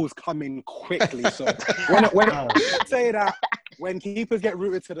 Those balls come in quickly. So when I say that, when keepers get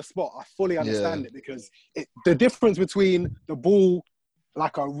rooted to the spot, I fully understand it, because the difference between the ball,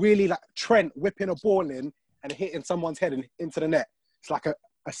 like a really like Trent whipping a ball in and hitting someone's head and into the net, it's like a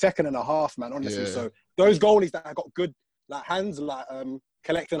second and a half, man, honestly. So those goalies that have got good like hands, like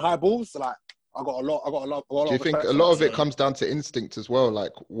collecting high balls, like I got a lot. Do you think a lot of it comes down to instinct as well,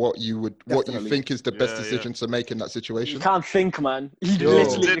 like what you think is the best decision to make in that situation? You can't think, man.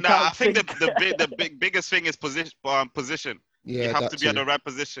 I think the biggest thing is position. Yeah, you have to be at the right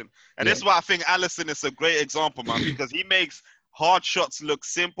position, and that's why I think Alisson is a great example, man, because he makes hard shots look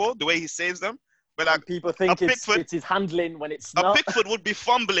simple the way he saves them. But like people think it's his handling when it's not. Pickford would be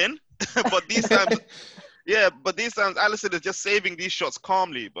fumbling, but these times. Yeah, but these times Alisson is just saving these shots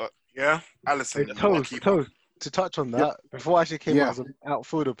calmly. But Alisson. To touch on that, before I actually came out as an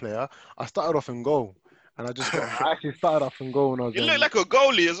outfielder player, I started off in goal, and I actually started off in goal when I was. You look like a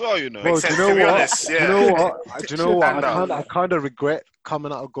goalie as well, you know. Bro, do you know what? I kind of regret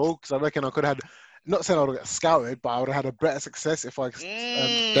coming out of goal, because I reckon I could have had. Not saying I would have got scouted, but I would have had a better success if I.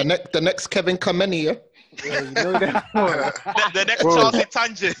 The next Kevin Kameni, yeah, you know that. the next Chelsea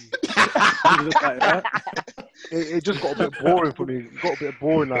tangent. It just got a bit boring for me. It got a bit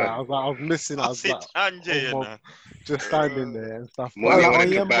boring. Like, I was missing. I was like, just standing there and stuff. Before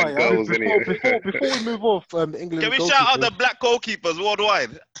we move off England, can we shout out the black goalkeepers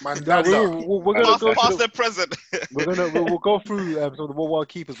worldwide? We're gonna go past and present. We'll go through some of the worldwide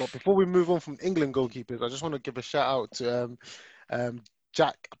keepers, but before we move on from England goalkeepers, I just want to give a shout out to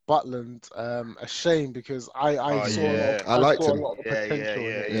Jack Butland. A shame, because I saw a lot of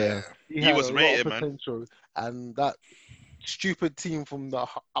potential. He was rated, man. And that stupid team from the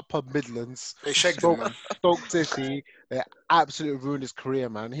Upper Midlands, they shagged him, man. Stoke City, they absolutely ruined his career,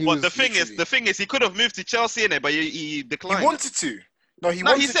 man. The thing is, he could have moved to Chelsea, innit? But he declined. He wanted to.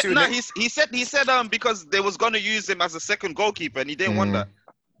 He said because they was gonna use him as a second goalkeeper, and he didn't want that.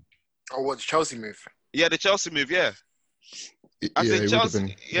 Oh, what, the Chelsea move? Yeah, the Chelsea move. Yeah. I said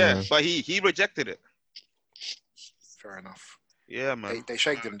Chelsea. But he rejected it. Fair enough. Yeah, man. They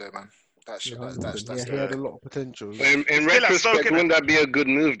shagged him though, man. That's he had a lot of potential. In retrospect, wouldn't that be a good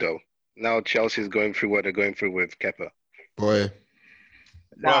move though? Now Chelsea's going through what they're going through with Kepa. Boy.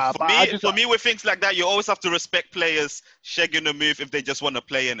 Nah, for me, with things like that, you always have to respect players shagging the move if they just want to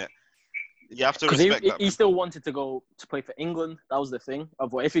play in it. You have to respect that. He still wanted to go to play for England. That was the thing.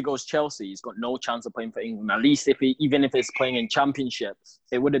 If he goes Chelsea, he's got no chance of playing for England. At least even if he's playing in championships,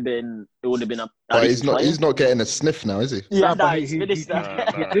 it would have been a. But he's not getting a sniff now, is he? Yeah, he's finished.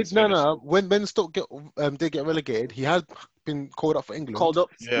 No. When Stoke did get relegated, he had been called up for England. Called up.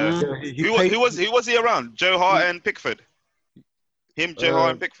 Yeah. Who was he around? Joe Hart and Pickford. Joe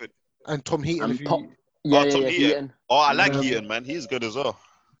Hart and Pickford. And Tom Heaton. Tom Heaton. Oh, I like Heaton, man. He's good as well.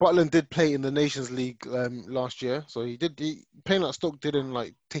 Butland did play in the Nations League last year, so playing at Stoke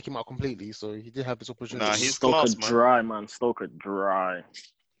didn't take him out completely. So he did have his opportunity. Nah, he's Stoke class, man. Dry, man. Stoke dry.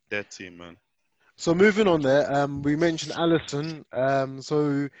 Their team, man. So moving on there, we mentioned Alisson.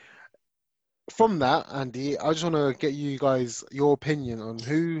 So from that, Andy, I just want to get you guys your opinion on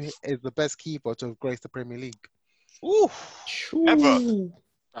who is the best keeper to have graced the Premier League. Ooh. Ever.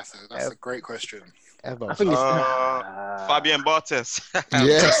 That's a great question. Ever. I think it's Fabian Barthez.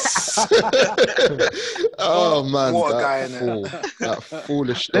 Yes. Oh man, what a guy in there. That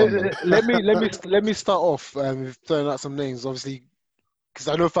foolish. Let me start off with throwing out some names, obviously, because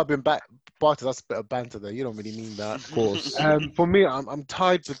I know Fabian Barthez. That's a bit of banter there. You don't really mean that, of course. For me, I'm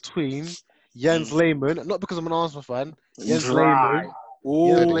tied between Jens Lehmann, not because I'm an Arsenal fan. Jens Lehmann.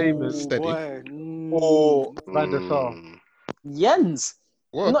 Jens Lehmann, steady. Or Van der Sar. Jens.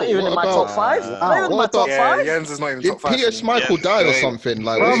 Not even in my top five. Not even in my top five. Jens is not even top five. Peter Schmeichel died or something?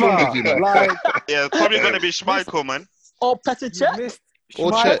 What's wrong with you, man? Yeah, probably going to be Schmeichel, man. Or Petr Cech.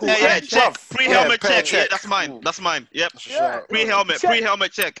 Or Cech. Cech. Pre-helmet Cech. Yeah, that's mine. Yep. Pre-helmet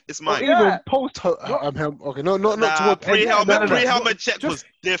Cech. It's mine. Even okay, not pre-helmet Cech was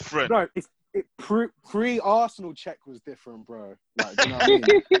different. No, pre-Arsenal Cech was different, bro. You know what I mean?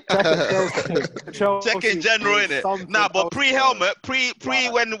 Cech in general, innit? Nah, but pre-helmet,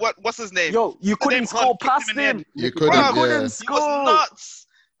 when what's his name? Yo, you couldn't score past him. You couldn't. He was nuts.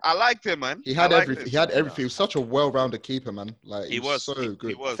 I liked him, man. He had everything. He was such a well-rounded keeper, man. He was so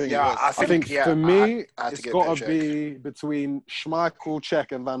good. I think for me, it's got to be between Schmeichel,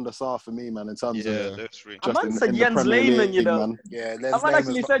 Cech, and Van der Sar for me, man. In terms of those three. I might say Jens Lehmann, you know. Yeah, I might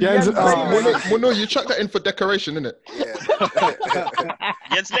actually say Jens Lehmann. Well, no, you chuck that in for decoration, innit? Yeah.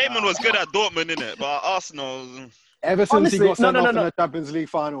 Jens Lehmann was good at Dortmund, innit? But Arsenal. Ever since he got sent off in the Champions League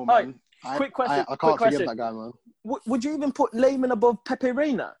final, man. Quick question. I can't forget that guy, man. Would you even put Lehmann above Pepe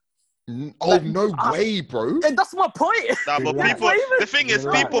Reina? Oh, no way, bro. That's my point. Nah, but the thing is,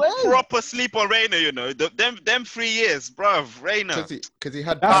 people proper sleep on Reina, you know. Them 3 years, bruv, Reina. Because he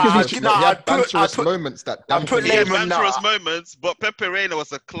had banterous moments that I put Lehmann moments, but Pepe Reina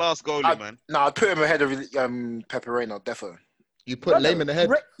was a class goalie, man. Nah, I'd put him ahead of Pepe Reina, definitely. You put Lehmann ahead?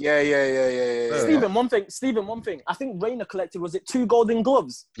 Yeah. Stephen, one thing. I think Reina collected, was it 2 Golden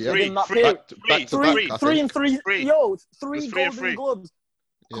Gloves? Yeah. Three and three. Yo, 3 Golden Gloves.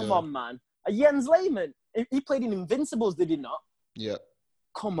 Come on, man. Jens Lehmann, he played in Invincibles, did he not? Yeah.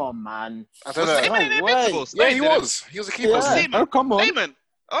 Come on, man. I don't know. Yeah, he was. He was a keeper. Yeah. Oh, come on. Lehmann.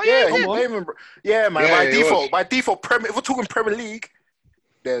 Oh, yeah. Lehmann, bro. Yeah, man. By default, if we're talking Premier League,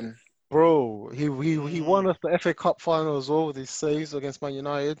 then... Bro, he won us the FA Cup final as well with his saves against Man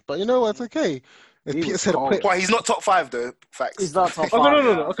United. But you know what? It's okay. As Peter said, but he's not top 5 though. Facts. He's not top 5.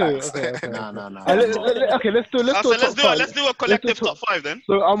 No. Okay. No. Okay, let's do a collective top 5 then.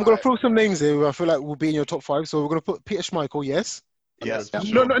 So I'm gonna throw some names here. Who I feel like will be in your top 5. So we're gonna put Peter Schmeichel. Yes. Yes.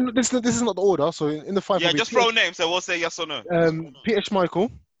 No. This is not the order. So in the 5. Yeah, just throw names. So we'll say yes or no. Peter Schmeichel.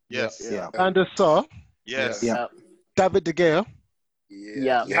 Yes. Yeah. Van der Sar. Yes. Yeah. David De Gea.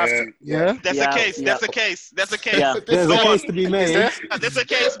 Yeah. Yeah. That's a case. Yeah. There's a case There's a case to be made. There's a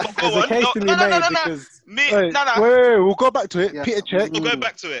case. There's a case to be made because... Wait, we'll go back to it. Yeah. Peter Cech. We'll go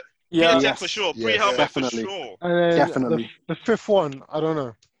back to it. Yeah. Peter Cech for sure. Pre-helmet for sure. Definitely. The 5th one, I don't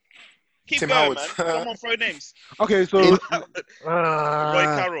know. Keep Tim going, Howard. man. Come on, throw names. Okay, so... Roy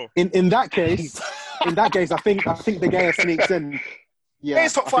Carroll. In that case, I think De Gea sneaks in. Yeah,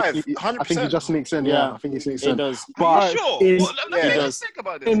 he's top 5. 100%. I think he just sneaks in. Yeah, I think he sneaks in. He does. But sure. Let's think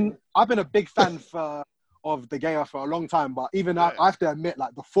about this. I've been a big fan of De Gea for a long time, but even I have to admit,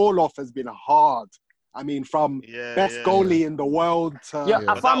 like the fall off has been hard. I mean, from best goalie in the world to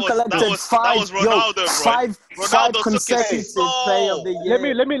Afam collected 5 consecutive player of the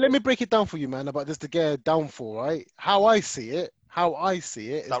year. Let me break it down for you, man, about this De Gea downfall, right? How I see it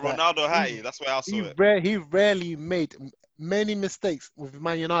is that Ronaldo Hattie. That's where I saw it. He rarely made many mistakes with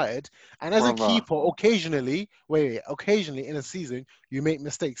Man United, and as a keeper, occasionally in a season, you make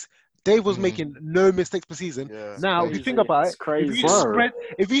mistakes. Dave was making no mistakes per season. Yeah, now, if you think about it,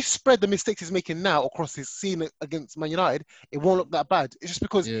 if you spread the mistakes he's making now across his season against Man United, it won't look that bad. It's just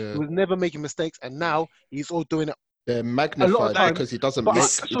because he was never making mistakes, and now he's all doing it. They're magnified because he doesn't make.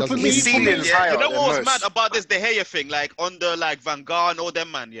 You know what was mad about this De Gea thing? Like under Van Gaal and all them,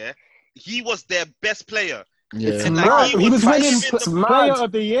 man. Yeah, he was their best player. Yeah, he was winning Player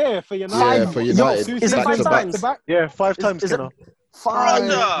of the Year for United. Yeah, for United. Is it 5 times? Yeah, 5 times. Is it 5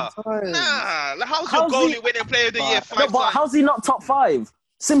 times? Nah, how's your goalie winning Player of the Year 5 times? But how's he not top 5?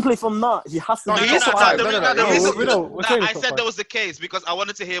 Simply from that, he has to be top 5. I said that was the case because I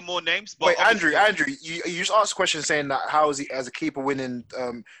wanted to hear more names. But wait, Andrew, you just asked a question saying that how is he as a keeper winning?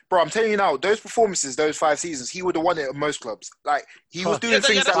 Bro, I'm telling you now, those performances, those 5 seasons, he would have won it at most clubs. Like he was doing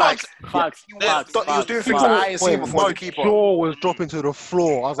things that he was doing things that I ain't seen before as a keeper. Jaw was dropping to the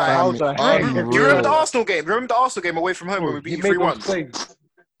floor. I was like, how the heck? You remember the Arsenal game? Remember the Arsenal game away from home when we beat 3-1?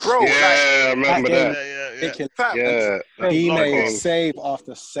 Bro, I remember that. Yeah. He made save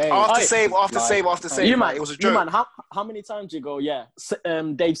after save. After save. You man, it was a joke. How many times do you go,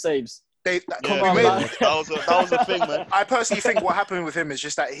 Dave saves? That was a thing, man. I personally think what happened with him is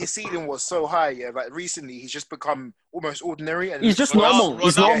just that his ceiling was so high, yeah. But recently, he's just become almost ordinary. And he's just normal.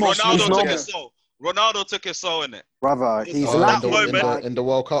 Ronaldo took his soul in it. Brother, he's in the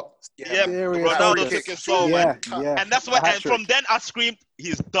World Cup. Yeah, Ronaldo took his soul, man. And that's why. And from then, I screamed,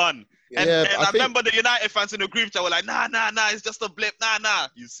 "He's done." And I remember the United fans in the group chat were like, "Nah, it's just a blip. Nah."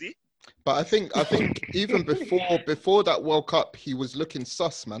 You see? But I think even before that World Cup, he was looking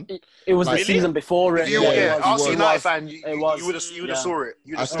sus, man. It was the season before it. Arsenal United fan, you would have saw it.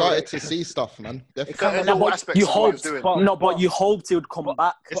 I started to see stuff, man. You hoped, but you hoped he would come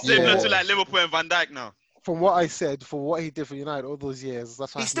back. It's similar to like Liverpool and Van Dijk now. From what I said, for what he did for United all those years,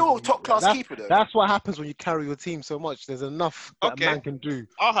 he's still a top-class keeper, though. That's what happens when you carry your team so much. There's enough that a man can do.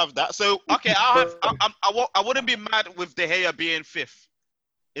 I'll have that. So, I wouldn't be mad with De Gea being 5th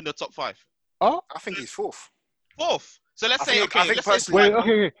in the top 5. Oh, I think he's 4th. 4th. So let's say, we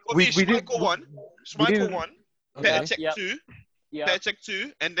did Schmeichel 1, Petr Cech 2, Petr Cech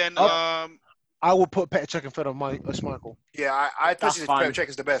 2, and then I would put Petr Cech in front of Schmeichel. Yeah, I personally think Petr Cech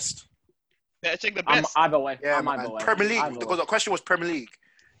is the best. Petr Cech the best. Either way. Yeah, Premier League. Because the question was Premier League.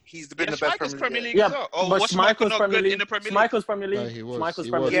 He's been the best Premier League. Yeah, but Schmeichel's Premier League. Schmeichel's Premier League. Schmeichel's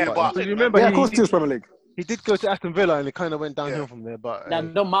Premier League. Yeah, but remember, of course, he was Premier League. He did go to Aston Villa and it kind of went downhill from there. But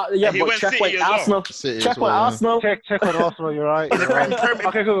but check with Arsenal. Check with Arsenal. Check on Arsenal. You're right.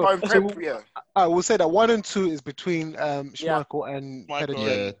 Okay, cool. I will say that 1 and 2 is between Schmeichel and Petr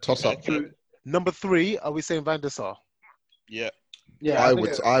Cech. Yeah, toss up. Number 3, are we saying Van der Sar? Yeah.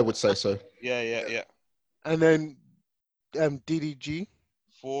 I would say so. Yeah. And then DDG.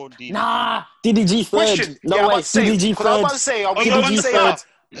 4 DDG. Nah, DDG third. No way. DDG third. I was about to say, DDG third.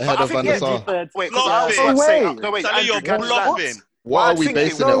 Ahead of Van der Sar. Wait, because I was about to say, no wait, what are we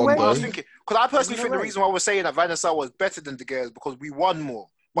basing it on, though? Because I personally think the reason why we're saying that Van der Sar was better than De Gea is because we won more.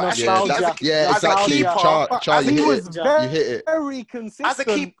 Exactly. Charlie, you hit it. Very consistent. As a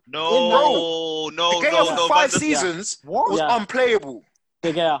keeper, no. De Gea for 5 seasons was unplayable.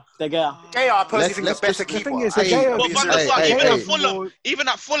 De Gea. I personally think the better keeper. Even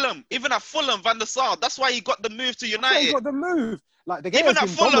at Fulham, Van der Sar. That's why he got the move to United. He got the move. Like even at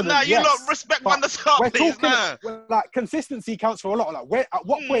Fulham, now you lot respect Van der Sar, please. Like consistency counts for a lot. Like, at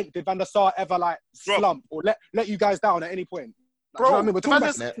what point did Van der Sar ever slump or let you guys down at any point? Like, bro, you know what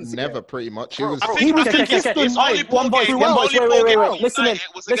I mean? never pretty much. He was consistent. His only ball game. Wait.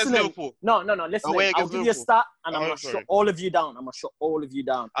 Listen. Liverpool. No. Listen. I'll give you a stat, and I'm gonna shut all of you down.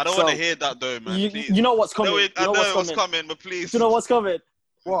 I don't want to hear that though, man. You know what's coming. I know what's coming, but please. You know what's coming.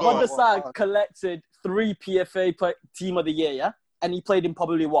 Van der Sar collected 3 PFA Team of the Year, yeah, and he played in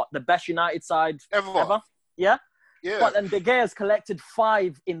probably the best United side ever. Yeah. But then De Gea's collected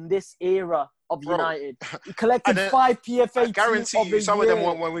 5 in this era of United. He collected 5 PFA. I guarantee you, some of them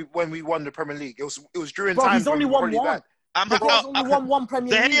when we won the Premier League. It was during time. He's only won 1. He's only won 1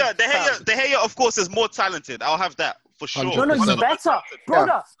 Premier League. De Gea, of course, is more talented. I'll have that for sure. No, he's better,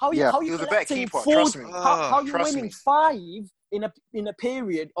 brother. How you collecting 4? How you winning 5 in a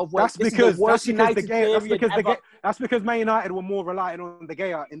period of where that's because Man United were more reliant on De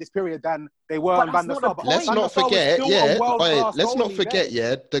Gea in this period than they were on Van der Sar. Let's not forget, De Gea.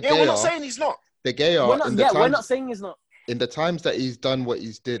 We're not saying he's not. De Gea. We're not saying he's not. in the times that he's done what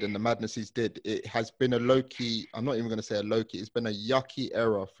he's did and the madness he's did, it has been a low-key, I'm not even going to say a low-key, it's been a yucky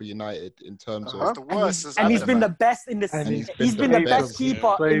era for United in terms of... The worst. And he's been the best in the... He's been the best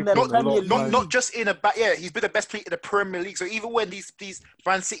keeper in the Premier League. Not just in he's been the best player in the Premier League. So even when these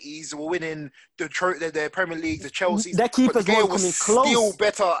Man Cities were winning the Premier League, the Chelsea... Their keepers were coming close. Still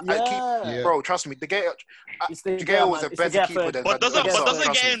better at keep. Bro, trust me, De Gea was a better keeper than... But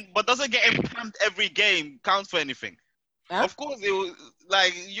doesn't getting pumped every game counts for anything. Huh? Of course, it was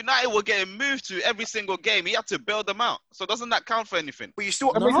like United were getting moved to every single game. He had to bail them out. So doesn't that count for anything? But you still,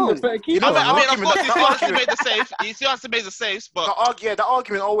 of course, he still has to make the saves. He still has to make the saves. But the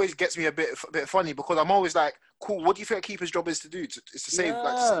argument always gets me a bit funny because I'm always like, cool. What do you think a keeper's job is to do? It's to save,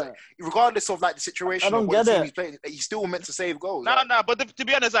 regardless of like the situation. I don't get it. He's playing, he's still meant to save goals. Nah. But to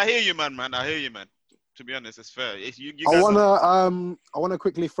be honest, I hear you, man. I hear you, man. To be honest, it's fair. I wanna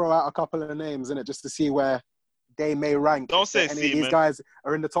quickly throw out a couple of names in it just to see where they may rank. Don't say any C, of these man. Guys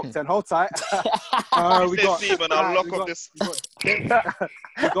are in the top 10. Hold tight. We got C, man. I'll lock up this. We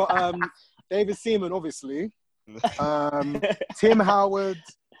got David Seaman, obviously. Tim Howard,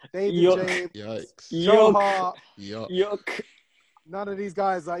 David James, Joe Hart. Yuck. None of these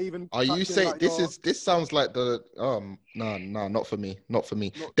guys are even. Are you saying like this sounds like the no, not for me.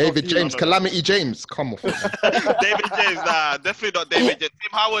 David James, Calamity James, come off. David James, definitely not David James.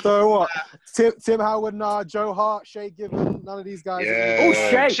 Tim Howard. So what? Tim Howard, nah. Joe Hart, Shay Given, none of these guys. Yeah.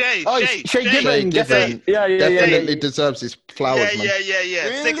 Oh, Shay Given. Definitely deserves his flowers. Yeah.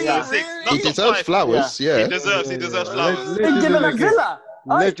 Really? 6 out of 6. He deserves flowers. Yeah. He deserves flowers. Shay Given at Villa.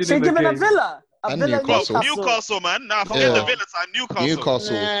 Shay Given at Villa. And Newcastle, man. Nah, forget the Villa side.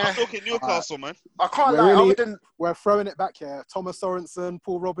 Newcastle. I'm talking Newcastle, man. I can't lie. We're throwing it back here. Thomas Sorensen,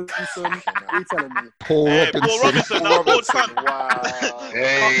 Paul Robinson. What are you telling me? Paul Robinson. Wow.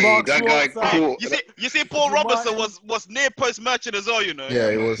 Hey, that guy cool. You see, Paul Robinson was near post merchant as well, you know. Yeah,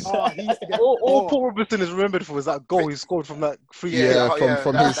 he was. He used to get all Paul Robinson is remembered for was that goal he scored from that free.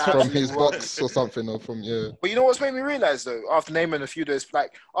 From his box or something, or from But you know what's made me realize though, after naming a few days,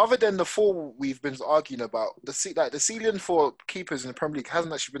 like other than the four we've been arguing about, the ceiling for keepers in the Premier League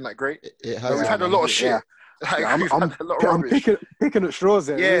hasn't actually been that great. It has. We've had a lot of shit. Yeah. Like, I'm picking at straws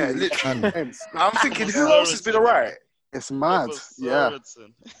there. Yeah, really. literally. I'm thinking, who else has been alright? It's mad. Yeah.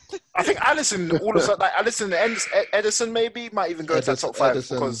 I think Alisson, Alisson and Ederson maybe might even go into the top 5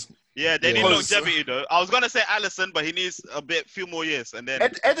 because. Yeah, they need longevity though. I was gonna say Alisson, but he needs few more years, and then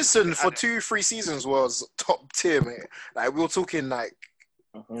Ederson for 2-3 seasons was top tier, mate. Like we were talking like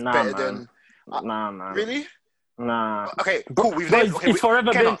better than. Nah, man. Really? Nah. Okay, cool.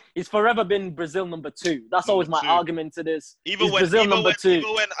 It's forever been Brazil number 2. That's always my argument to this. Even when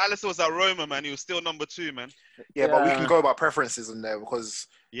Alisson was at Roma, man, he was still number 2, man. Yeah, but we can go about preferences in there because.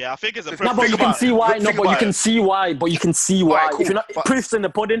 Yeah, I think it's a preference. No, but you can see why. You can see why. Right, cool. If you're not, proof's in the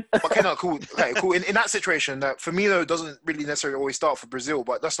pudding. Okay, no, cool. Okay, cool. In that situation, Firmino doesn't really necessarily always start for Brazil,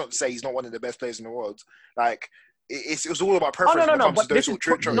 but that's not to say he's not one of the best players in the world. Like. It was all about preference. But this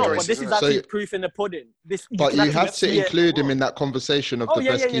is actually proof in the pudding. But you have to include him in that conversation of the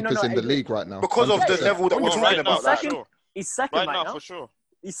best keepers in the league right now. Because of the level that we're talking about. He's second right now, for sure.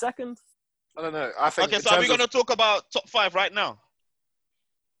 He's second. I don't know. I think. Okay, so are we going to talk about top 5 right now?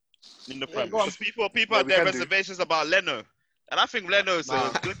 In the Prem, because people have their reservations about Leno, and I think Leno is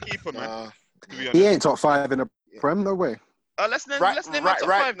a good keeper, man. To be honest. He ain't top 5 in the Prem, no way. Let's name top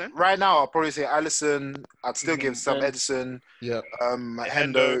 5 then. Right now, I'll probably say Alisson. I'd still give some Ederson. Yeah.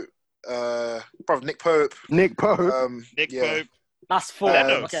 Hendo. Probably Nick Pope. Nick Pope. Pope. That's 4.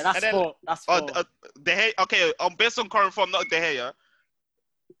 Okay, that's 4. That's 4. De Gea. Okay, based on current form, not De Gea.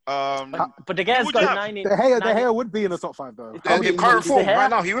 But De Gea's got 90. De Gea would be in the top 5 though. In current form, right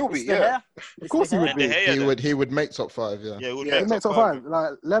now he will be. Yeah. Of course he would be. He would make top 5. Yeah. Yeah, he'd make top 5.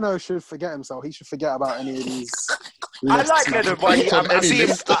 Like Leno should forget himself. He should forget about any of these. I like Leno, but Leno.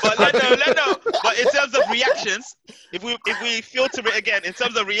 But in terms of reactions, if we filter it again, in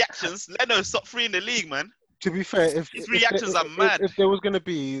terms of reactions, Leno's top 3 in the league, man. To be fair, his reactions are mad. If there was going to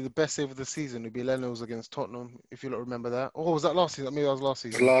be the best save of the season, it'd be Leno's against Tottenham. If you don't remember that, or was that last season? Maybe that was last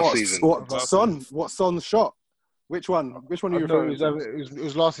season. What Son's shot? Which one? Which one are you referring to? It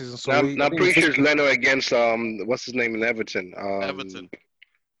was last season. So I'm pretty sure it's Leno against what's his name in Everton? Everton.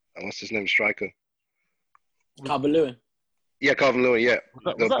 What's his name? Striker. Calvert-Lewin. Yeah, Calvert-Lewin. Yeah,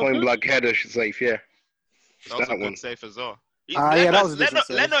 the point blank header safe. Yeah, that was a good save as well. Leno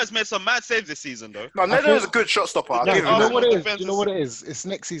has made some mad saves this season, though. No, Leno is a good shot stopper. You know what it is? It's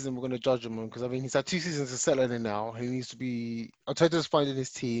next season we're going to judge him on because he's had 2 seasons to settle in now. He needs to be. I'll try to find in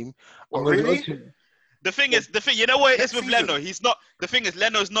his team. The thing, you know what it is with Leno? He's not. The thing is,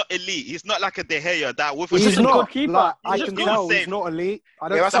 Leno's not elite. He's not like a De Gea that with. He's not a good keeper. Like, I can tell he's not elite. I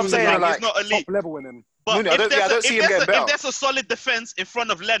don't that's what I'm saying. Like, he's not elite. Top level in him. But if there's a solid defense in front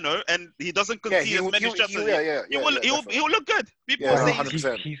of Leno and he doesn't concede as many shots, he will look good. People say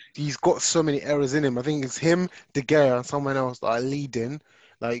 100%. He's got so many errors in him. I think it's him, De Gea, and someone else that are leading.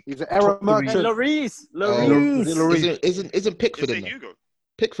 Like he's an error merchant. Lloris. Isn't Pickford in there?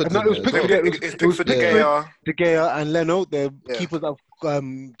 Pickford. No, it was Pickford, De Gea, and Leno. They're keepers that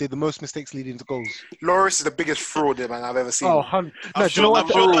did the most mistakes leading to goals. Lloris is the biggest fraud man I've ever seen. Oh, I'm sure by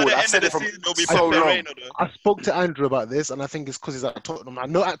the end of the season it'll be so long. I spoke to Andrew about this, and I think it's because he's at Tottenham. I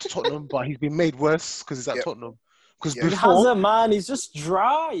know at Tottenham, but he's been made worse because he's at Tottenham. Because he hasn't, man. He's just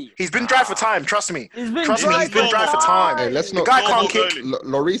dry. He's been dry for time. Trust me. He's been dry for time. Hey, let's not. The guy can't kick.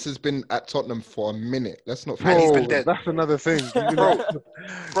 Lloris has been at Tottenham for a minute. Let's not. And he's been dead. That's another thing, he's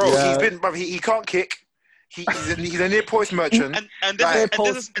been. He can't kick. He's a near post merchant. And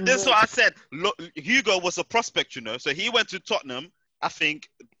this is what I said. Hugo was a prospect, so he went to Tottenham. I think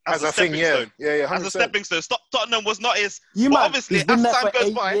as a stepping stone. Yeah. 100%. As a stepping stone. Tottenham was not his. Obviously, as time goes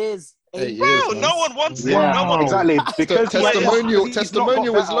by. Bro, no one wants him. Wow. No one exactly. Because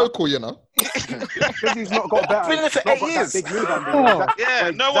testimonial is local, Because he's not got better. Been there for 8 years.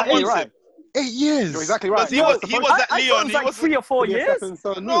 No one wants him. 8 years. You're exactly right. He was at Lyon. He was 3 or 4 years.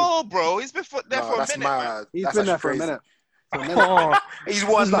 No, bro. He's been there for a minute. Mad. He's been there for a minute. He's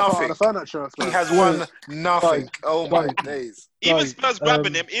won nothing. He has won nothing. Oh my days. Even Spurs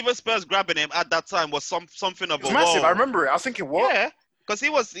grabbing him at that time was something of a massive. I remember it. I was thinking, what? Yeah. Because he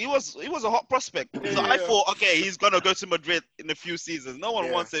was a hot prospect. So I thought, okay, he's gonna go to Madrid in a few seasons. No one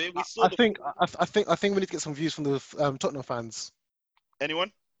wants him. I think we need to get some views from the Tottenham fans.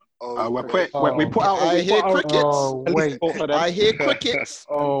 Anyone? We put out. I hear crickets. I hear crickets.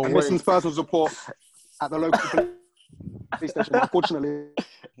 And this is personal support at the local police station. Unfortunately.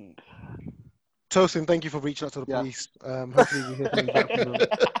 Tosin, thank you for reaching out to the police. Hopefully we hear something back from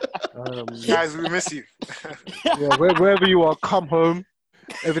them. Guys, we miss you. Wherever you are, come home.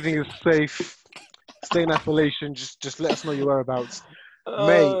 Everything is safe. Stay in isolation. Just let us know your whereabouts.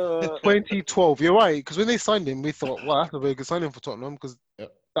 May 2012. You're right, because when they signed him, we thought, wow, that's a very good signing for Tottenham, because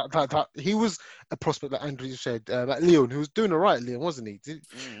that he was a prospect that Andrew said, like Lyon, who was doing all right at Lyon, wasn't he?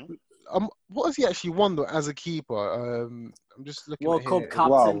 What has he actually won though as a keeper? I'm just looking World at Cup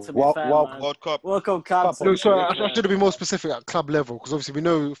captain, to be fair, World Cup captain. No, sorry, I should have been more specific at club level, because obviously we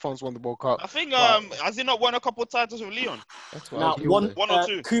know France won the World Cup. I think has he not won a couple of titles with Lyon? Now, one or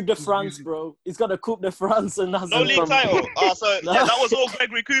two. Coupe de France, bro. He's got a Coupe de France and that's no league title. That was all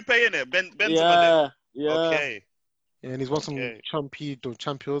Gregory Coupe in it. Benzema. Yeah. Okay. Yeah, and he's won some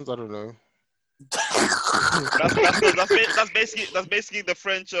champions. I don't know. that's basically the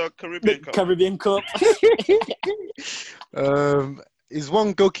French Caribbean Cup. Caribbean Cup. He's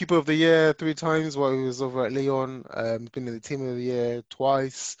won goalkeeper of the year 3 times while he was over at Lyon. Been in the team of the year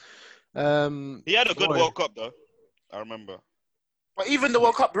twice. He had a good World Cup though. I remember. But even the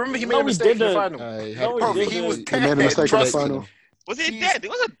World Cup, remember he made a mistake in the final. He was dead. He made a mistake in the final. Was he dead? He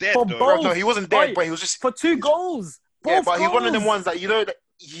wasn't dead though. No, he wasn't dead, but he was just for 2 goals. Yeah, but he's one of them ones that that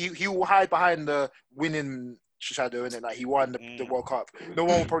he will hide behind the winning shadow, innit? Like he won the World Cup. No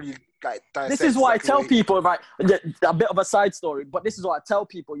one will probably like dissect. This is what I tell people, right? A bit of a side story, but this is what I tell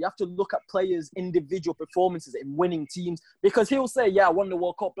people. You have to look at players' individual performances in winning teams, because he'll say, "Yeah, I won the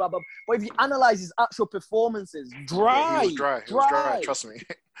World Cup, blah blah." But if you analyze his actual performances, dry. He was dry. Trust me,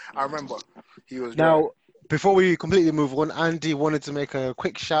 I remember he was dry. Now, before we completely move on, Andy wanted to make a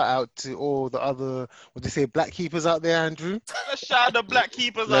quick shout out to all the other, black keepers out there, Andrew. Shout out the black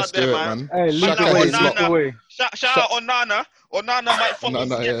keepers out there, man. Hey, lead the way. Shout out Onana. Onana might fuck us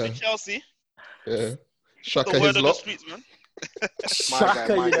to Chelsea. Yeah. Shaka the word of the Hislop. streets, man.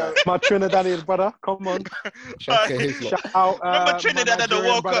 Shaka, my Trinidadian brother, come on. Shaka Hislop. Shout out, remember Trinidad at the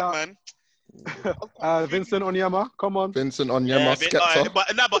World Cup, man. Vincent Onyema, come on. Vincent Onyema, Skepta. But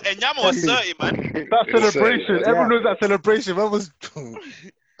Onyema was 30, man. That celebration, everyone knows that celebration. That was.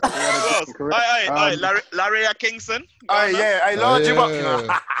 Larry Kingston. I large him up, you know.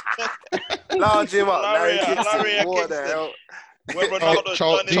 Large him up. Larry What the hell?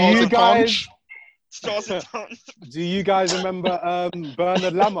 Do you guys remember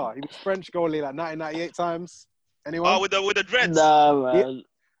Bernard Lama? He was French goalie, like 1998 times. Anyone? Oh, with the dreads. Nah, man.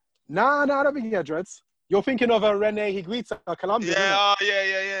 Nah, I don't think he had dreads. You're thinking of Rene Higuita, Colombia. Yeah,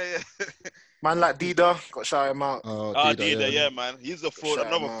 yeah. Man like Dida, got to shout him out. Dida, yeah, man. He's a fraud.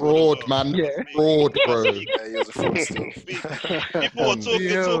 Another fraud, man. Yeah. Fraud, bro. Yeah, he was a fraud still. People were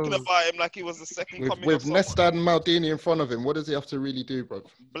talking about him like he was the second coming with Nesta and Maldini in front of him. What does he have to really do, bro?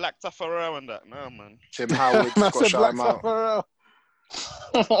 Black Taffarel and that. No, man. Tim Howard, got to shout him out.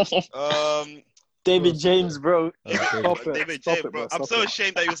 David James, bro. David James, bro. I'm so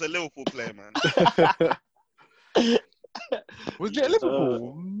ashamed that he was a Liverpool player, man. Was it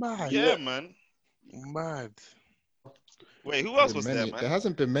Liverpool? Mad. Yeah, man. Mad. Wait, who else was there, man? There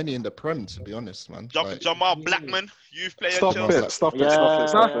hasn't been many in the Prem, to be honest, man. Jamal Blackman, youth player. Stop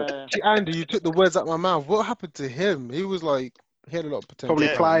it. Andy, you took the words out of my mouth. What happened to him? He was like, he had a lot of potential.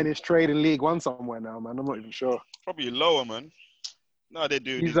 Probably playing his trade in League One somewhere now, man. I'm not even sure. Probably lower, man. No, they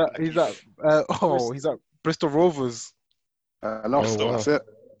do. He's at Bristol Rovers. That's it.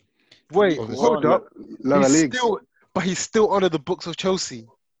 Wait, hold up. Lower leagues. But he's still under the books of Chelsea.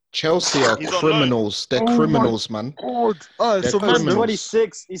 Chelsea are criminals. They're criminals, man. God. So man's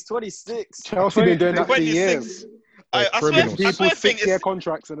 26. He's 26. Chelsea been doing that for years. I swear people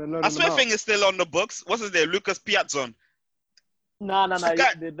contracts and then I swear thing is still on the books. What's his name? Lucas Piazzon. No.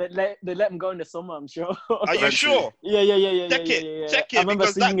 They let him go in the summer, I'm sure. Are you sure? Yeah. Check it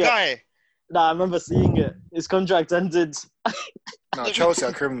because that guy. Nah, I remember seeing it. His contract ended. No, Chelsea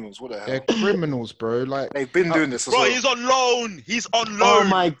are criminals. What the hell? They're criminals, bro. Like they've been doing this. Bro, he's on loan. He's on loan. Oh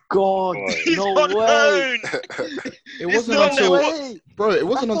my god! He's no on way. It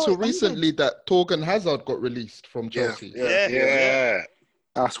wasn't until recently that Torgan Hazard got released from Chelsea. Yeah.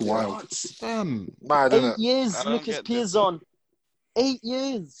 That's wild. Damn. Mad, 8 years, Lucas Piazzon. 8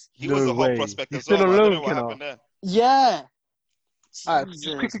 years. He was a hot prospect as well. Still alone, what happened there. Yeah. All right,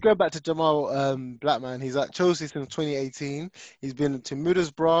 just quickly go back to Jamal Blackman. He's at Chelsea since 2018. He's been to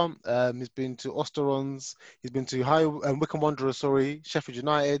Middlesbrough. He's been to Osterons. He's been to Wycombe Wanderers, Sheffield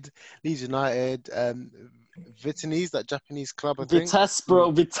United, Leeds United, Vitesse, that Japanese club, I think. Vitesse, bro.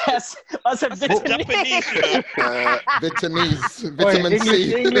 Vitesse. I said Japanese, Vitesse. Vitamin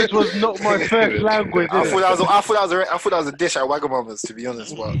C. English was not my first language. I thought that was a dish at Wagamama's, to be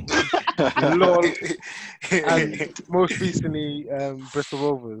honest. But Lol. And most recently, Bristol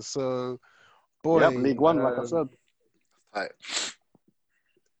Rovers. So, boy, League One, like I said. Right.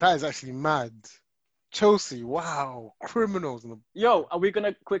 That is actually mad. Chelsea, wow, criminals. Yo, are we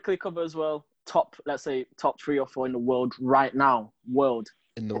gonna quickly cover as well? Let's say top 3 or 4 in the world right now. In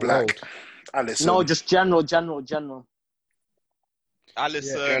the world. Alisson. No, just general. Alisson.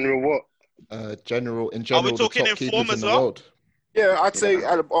 General what? General. Are we talking in form as well? Yeah, I'd say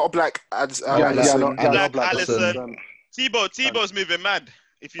Oblak. Alisson. Thibaut's moving mad.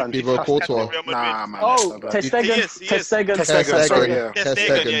 If you Thibaut Courtois. Nah, man. Oh, Ter Stegen.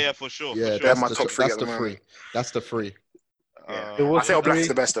 Yeah, for sure. Yeah, they're my top 3. That's the 3. I think Oblak's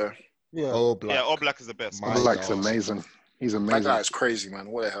the best though. Yeah, Oblak is the best. Oblak's amazing. He's amazing. That guy is crazy, man.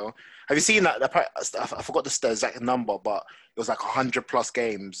 What the hell? Have you seen that? I forgot the exact number, but it was like 100+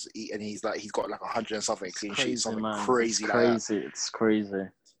 games, and he's got like 100 and something clean sheets, something crazy. It's crazy.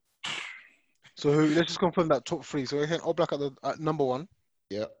 So let's just confirm that top 3. So I think Oblak at number 1.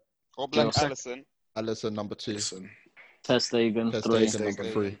 Yeah. Oblak, Alisson number 2. Ter Stegen number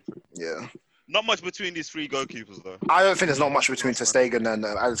 3. Yeah. Not much between these 3 goalkeepers, though. I don't think there's not much between Ter Stegen and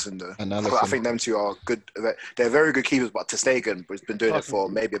Alisson, though. I think them two are good. They're very good keepers, but Ter Stegen has been doing it for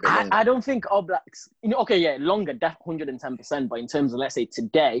maybe a bit longer. I don't think Oblak's... longer, 110%. But in terms of, let's say,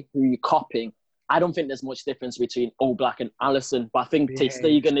 today, who you're copying, I don't think there's much difference between Oblak and Alisson. But I think Ter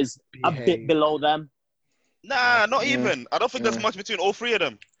Stegen is a bit below them. Nah, not even. I don't think there's much between all 3 of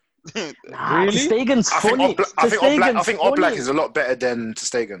them. Really? Ter Stegen's funny. I think Oblak is a lot better than Ter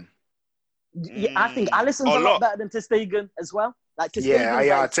Stegen. Yeah, I think Alisson's a lot better than Ter Stegen as well. Like, Ter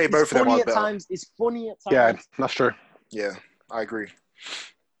Stegen's I'd say both of them are better. He's funny at times. Yeah, that's true. Yeah, I agree.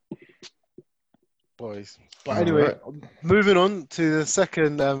 Boys. But anyway, moving on to the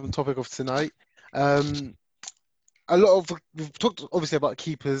second topic of tonight. We've talked obviously about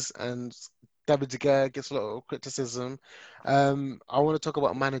keepers, and David De Gea gets a lot of criticism. I want to talk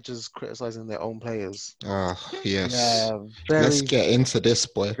about managers criticizing their own players. Yes. Yeah, let's get into this,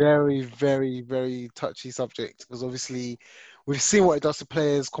 boy. Very, very, very touchy subject, because obviously we've seen what it does to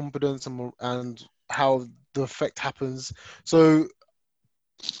players' confidence and how the effect happens. So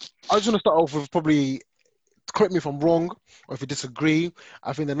I just want to start off with, probably, correct me if I'm wrong or if you disagree,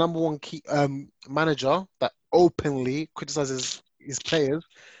 I think the number one manager that openly criticizes his players,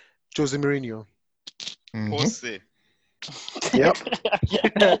 Jose Mourinho. Pussy. Yep.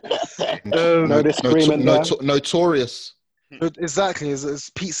 No disagreement there. Notorious. Exactly, as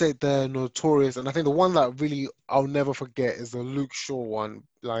Pete said, they're notorious, and I think the one that really I'll never forget is the Luke Shaw one.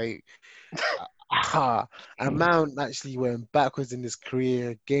 Like, And Mount actually went backwards in his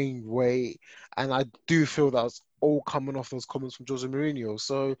career, gained weight, and I do feel that was all coming off those comments from Jose Mourinho.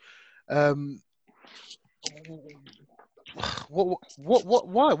 So,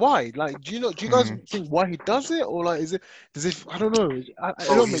 why? Like, do you guys think why he does it, or like, I don't know.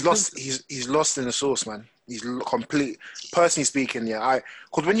 He's lost in the sauce, man. He's complete. Personally speaking, yeah,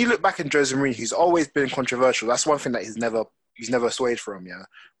 because when you look back in Jose Mourinho, he's always been controversial. That's one thing that he's never swayed from, yeah.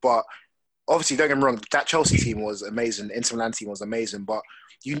 But obviously, don't get me wrong, that Chelsea team was amazing. The Inter Milan team was amazing, but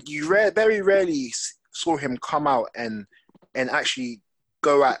you very rarely saw him come out and actually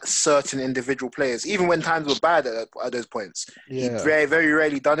go at certain individual players, even when times were bad at those points. Yeah. He very, very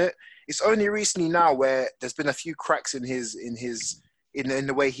rarely done it. It's only recently now where there's been a few cracks in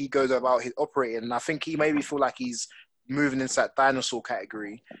the way he goes about his operating, and I think he maybe feel like he's moving into that dinosaur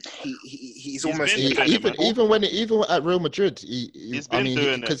category. He's almost even at Real Madrid.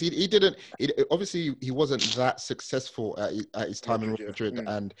 Because he didn't. Obviously, he wasn't that successful at his time in Real Madrid,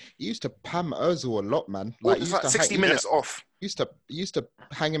 and he used to pam Özil a lot, man. Like, he used to 60 minutes off. Used to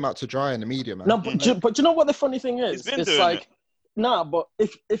hang him out to dry in the media, man. No, but you know what the funny thing is? It's like, but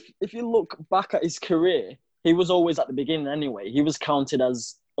if you look back at his career, he was always at the beginning anyway. He was counted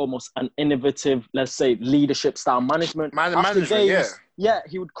as almost an innovative, let's say, leadership style management. Yeah,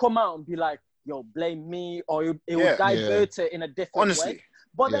 he would come out and be like, yo, blame me, or he would divert it in a different way.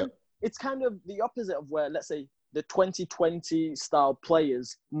 But then it's kind of the opposite of where, let's say, the 2020 style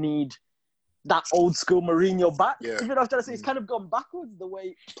players need that old school Mourinho back. Yeah. You know what I'm trying to say? It's kind of gone backwards the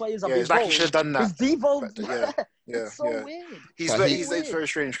way players have evolved. It's like he should have done that. He's devolved. It's so weird. He's a very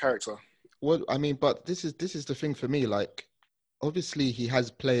strange character. Well, I mean, but this is the thing for me. Like, obviously, he has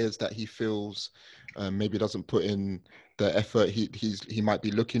players that he feels maybe doesn't put in the effort he might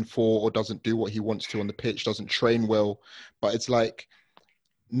be looking for, or doesn't do what he wants to on the pitch, doesn't train well. But it's like,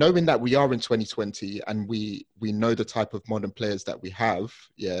 knowing that we are in 2020 and we know the type of modern players that we have,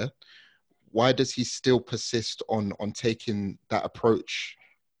 why does he still persist on taking that approach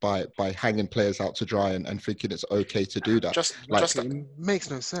by hanging players out to dry and thinking it's okay to do that? It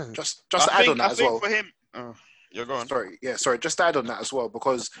makes no sense. Just to add on that as well. For him, you're going. Sorry. Just to add on that as well,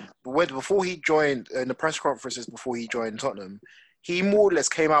 because before he joined, in the press conferences before he joined Tottenham, he more or less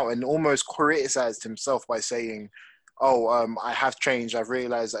came out and almost criticized himself by saying, I have changed. I've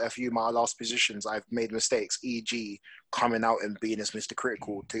realized that a few of my last positions, I've made mistakes, e.g. coming out and being as Mr.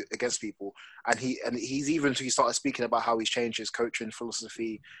 Critical against people. And he started speaking about how he's changed his coaching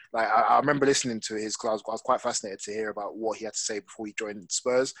philosophy. Like, I remember listening to his class. I was quite fascinated to hear about what he had to say before he joined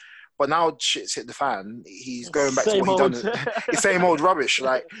Spurs. But now shit's hit the fan. He's going back to what he done. The same old rubbish.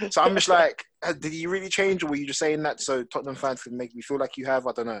 Like, so I'm just like, did he really change, or were you just saying that so Tottenham fans can make me feel like you have?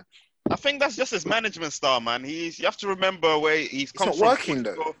 I don't know. I think that's just his management style, man. You have to remember where he's come from. It's not working,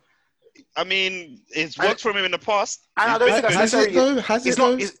 though. I mean, it's worked for him in the past. And I don't think that's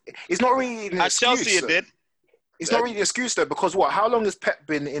necessarily... It's not really an excuse. At Chelsea, it did. It's not really an excuse, though, because what? How long has Pep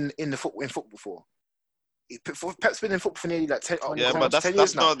been in football for? Pep's been in football for nearly like 10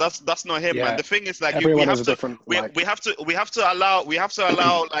 years now. That's not him, man. The thing is, like, we have to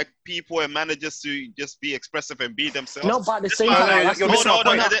allow like people and managers to just be expressive and be themselves. No, but at the same time,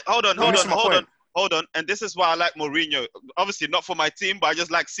 hold on. And this is why I like Mourinho. Obviously, not for my team, but I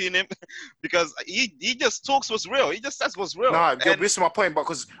just like seeing him because he just talks what's real. He just says what's real. No, you're missing my point,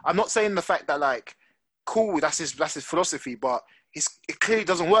 because I'm not saying the fact that, like, cool, that's his philosophy, but it clearly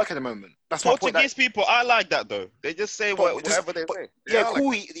doesn't work at the moment. That's my point. Portuguese people, I like that, though. They just say whatever they say. Yeah,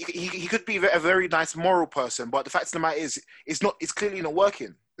 cool. He could be a very nice moral person, but the fact of the matter is, it's clearly not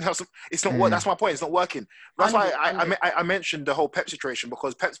working. It's not. That's my point. It's not working. That's why I mentioned the whole Pep situation,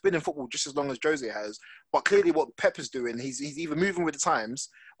 because Pep's been in football just as long as Jose has. But clearly, what Pep is doing, he's either moving with the times,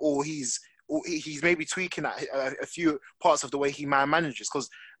 or he's maybe tweaking at a few parts of the way he manages. Because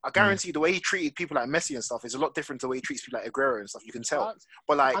I guarantee the way he treated people like Messi and stuff is a lot different to the way he treats people like Aguero and stuff. You can tell.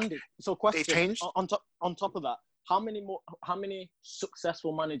 But like, Andy, so question, they've changed. On top of that, how many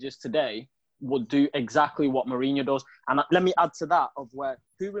successful managers today would do exactly what Mourinho does? And let me add to that of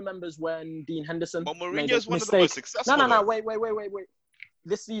who remembers when Dean Henderson made a one of the most successful. No, wait.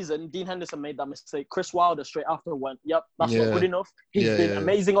 This season, Dean Henderson made that mistake. Chris Wilder straight after went, yep, that's not good enough. He's been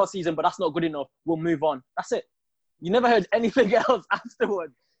amazing all season, but that's not good enough. We'll move on. That's it. You never heard anything else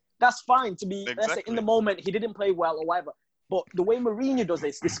afterward. That's fine to be, let's say, in the moment, he didn't play well or whatever. But the way Mourinho does it,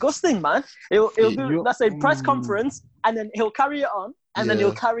 it's disgusting, man. He'll do, let's say, press conference, and then he'll carry it on. and then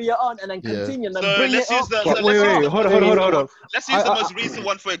he'll carry it on and then continue and then so bring let's it use up. Wait, hold on. Let's use the most recent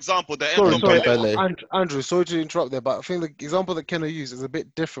one, for example, the Ndombele. Andrew, sorry to interrupt there, but I think the example that Kenna used is a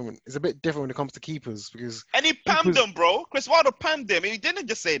bit different. It's a bit different when it comes to keepers because. And he pammed them, bro. Chris Wilder pammed them. He didn't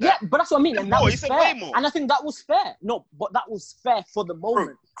just say that. Yeah, but that's what I mean, and that was fair. And I think that was fair. No, but that was fair for the moment.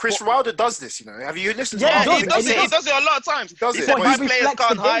 Bro, Chris Wilder does this, you know. Have you listened to him? Yeah, he does it a lot of times. He said, my players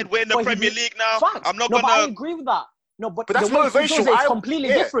can't hide. We're in the Premier League now. I'm not going to... I agree with that. No, but that's motivational. It's completely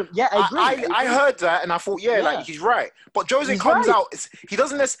different. Yeah, I agree. I heard that and I thought, like he's right. But Jose comes out, he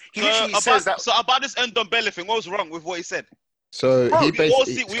doesn't. He literally says that. So about this Ndombele thing, what was wrong with what he said? So he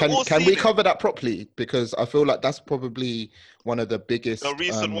basically can we cover that properly? Because I feel like that's probably one of the biggest, the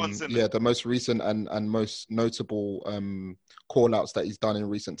recent ones. The most recent and most notable call outs that he's done in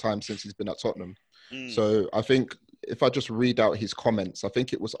recent times since he's been at Tottenham. So I think if I just read out his comments, I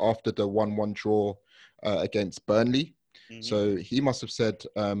think it was after the 1-1 draw against Burnley. So he must have said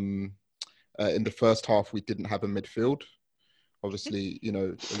in the first half we didn't have a midfield. Obviously, you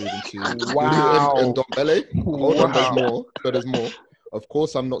know, alluding to and Ndombele. Hold on, there's more. Of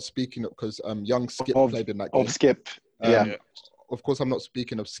course, I'm not speaking because young Skip played in that game. Skip, Of course, I'm not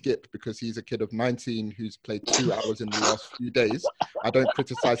speaking of Skip because he's a kid of 19 who's played 2 hours in the last few days. I don't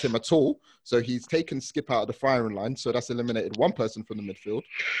criticize him at all. So he's taken Skip out of the firing line. So that's eliminated one person from the midfield.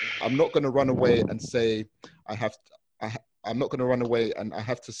 I'm not going to run away and say I'm not going to run away and I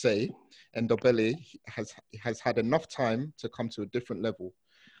have to say Ndombele has had enough time to come to a different level.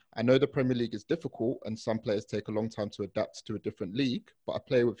 I know the Premier League is difficult and some players take a long time to adapt to a different league, but a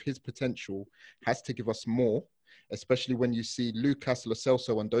player with his potential has to give us more, especially when you see Lucas, Lo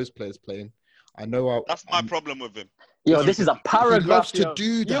Celso and those players playing. I know that's my problem with him. Yo, this is a paragraph. He loves to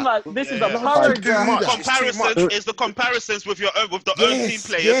do that. This is a paragraph. Comparisons is the comparisons with your own, with the own team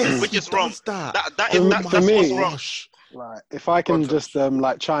players, which is wrong. That's what's wrong. Right. If I can just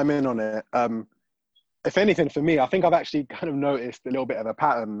chime in on it, if anything for me, I think I've actually kind of noticed a little bit of a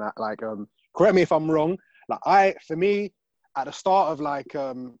pattern that correct me if I'm wrong. For me, at the start of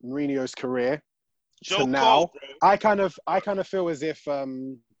Mourinho's career to now, I kind of feel as if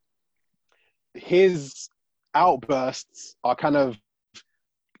his outbursts are kind of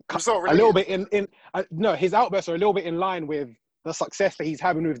a little bit his outbursts are a little bit in line with the success that he's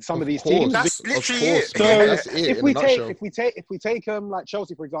having with some of these teams. That's literally it. So if we take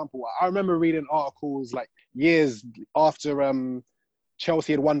Chelsea, for example, I remember reading articles years after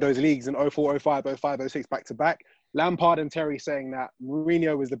Chelsea had won those leagues in 04, 05, 05, 06 back to back. Lampard and Terry saying that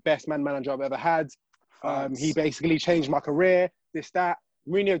Mourinho was the best manager I've ever had. He basically changed my career, this, that.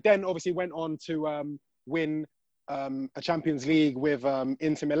 Mourinho then obviously went on to win a Champions League with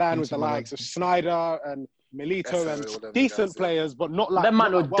Inter Milan with the likes of Sneijder and Milito and decent players, but not like... That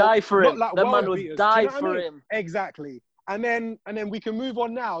man would die for him. That man would die for him. Exactly. And then we can move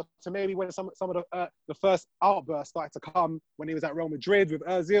on now to maybe when some of the first outbursts started to come when he was at Real Madrid with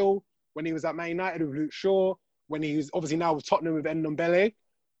Ozil, when he was at Man United with Luke Shaw, when he's obviously now with Tottenham with Ndombele.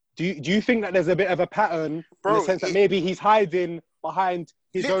 Do you think that there's a bit of a pattern in the sense that maybe he's hiding behind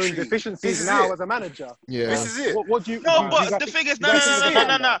his own deficiencies now as a manager? Yeah, this is it. What do you? No, but the thing is, no.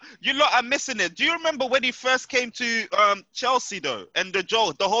 You lot are missing it. Do you remember when he first came to Chelsea though, and the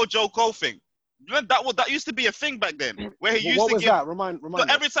whole Joe Cole thing? That used to be a thing back then, where he used to give. What was that? Remind so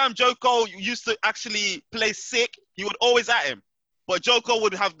every time Joe Cole used to actually play sick, he would always at him. But Joe Cole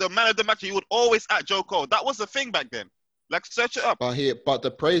would have the man of the match. He would always at Joe Cole. That was the thing back then. Search it up. But the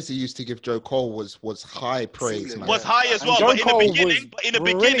praise he used to give Joe Cole was high praise, man. Was high as well. But in the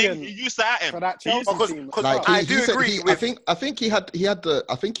beginning, he used to at him. For that Chelsea team. I do agree. I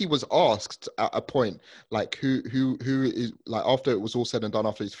think he was asked at a point who is after it was all said and done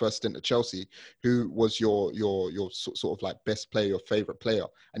after his first stint at Chelsea, who was your sort of best player, your favorite player,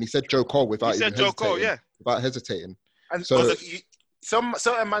 and he said Joe Cole without hesitating. And so. Some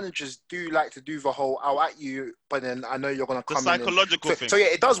certain managers do like to do the whole "I'll at you," but then I know you're gonna come. The psychological thing. So yeah,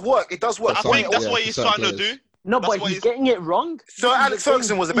 it does work. It does work. I think that's what he's starting to do. No, but he's getting it wrong. So Alex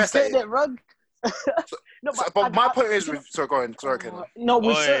Ferguson was the best. He's getting it wrong. But my point is, sorry, go on. Sorry, Ken. No,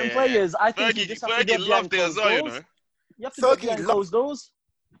 with certain players, I think you just have to get behind closed doors. You have to get behind closed doors.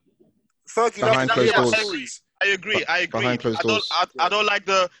 Fergie loves stories. I agree. I don't like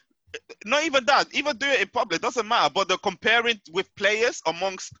the. Not even that. Even do it in public doesn't matter. But the comparing with players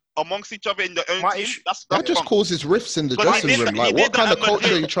amongst each other in the own team, that just causes rifts in the dressing room. What kind of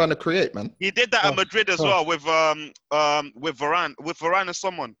culture are you trying to create, man? He did that at Madrid as well with Varane and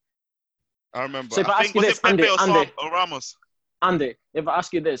someone. I remember. So if I ask you this, Andy, or Ramos. Andy, if I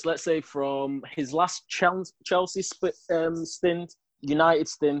ask you this, let's say from his last Chelsea stint United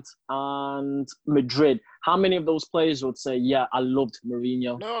stint, and Madrid. How many of those players would say, "Yeah, I loved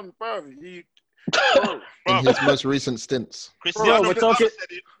Mourinho"? No, bro. In his most recent stints. Cristiano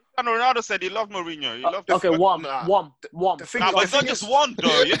Ronaldo said he loved Mourinho. He loved one. But it's not just one,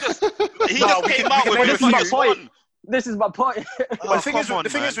 though. He just came out with one. This is my point. The thing is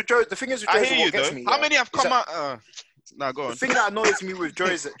with Jose, I hear you, gets though. me, How many have come out? No, go on. The thing that annoys me with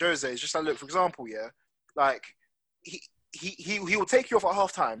Jose is just like, look, for example, like he will take you off at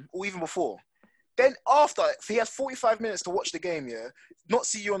half time or even before. Then after, if he has 45 minutes to watch the game, not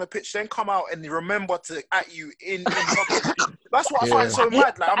see you on the pitch, then come out and remember to at you in public. That's what I find so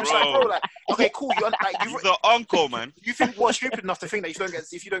mad. Like, I'm just like, bro, like, okay, cool. You're the uncle, man. You think we're stupid enough to think that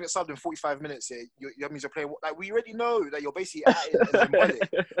if you don't get subbed in 45 minutes, that means you're playing. Like, we already know that you're basically at it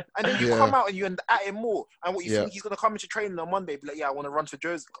and then you come out and you're at it more. And what you think he's gonna come into training on Monday, be like, yeah, I want to run for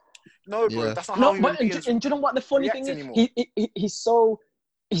Jose. No, bro, that's not how. No, but and do you know what the funny thing is?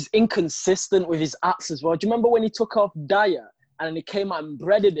 He's inconsistent with his acts as well. Do you remember when he took off Dyer and he came out and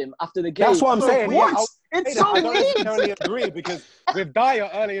breaded him after the game? That's what I'm saying. Yeah, it's so I don't necessarily agree, because with Dyer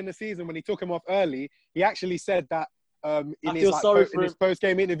early in the season, when he took him off early, he actually said that in his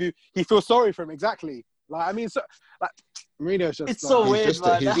post-game interview, he feels sorry for him. Exactly. Like, I mean, so like Mourinho's just. It's so weird,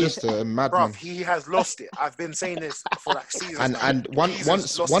 man. He's just a madman. Bruv, he has lost it. I've been saying this for like seasons. And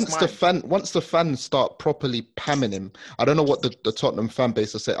once the fans start properly pamming him, I don't know what the Tottenham fan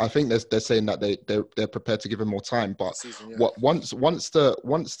base are saying. I think they're saying that they're prepared to give him more time. But once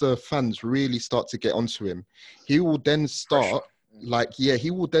the fans really start to get onto him, he will then start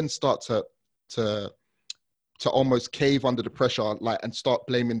to almost cave under the pressure, like, and start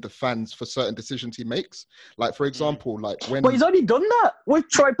blaming the fans for certain decisions he makes. Like, for example, like when. But he's already done that with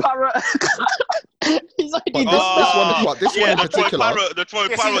Troy Parrott. He's already done that. This one in particular. The Troy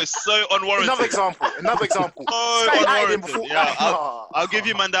Parrott is so unwarranted. Another example. So unwarranted. Yeah, I'll give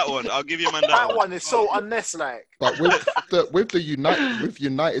you man that one. That one is so unnecessary. But with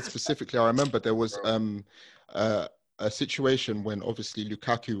United specifically, I remember there was a situation when obviously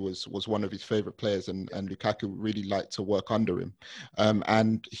Lukaku was one of his favorite players, and Lukaku really liked to work under him,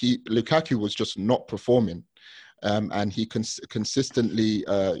 and Lukaku was just not performing, and he consistently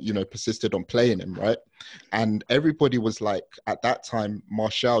persisted on playing him, right? And everybody was like, at that time,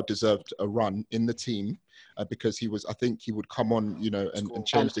 Martial deserved a run in the team because I think he would come on, and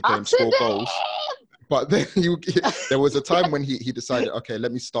change the game, score goals. But then there was a time when he decided, okay,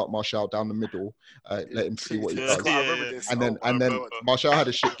 let me start Martial down the middle, let him see what he does. And then Martial had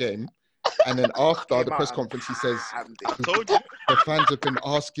a shit game. And then after the press conference, he says, the fans have been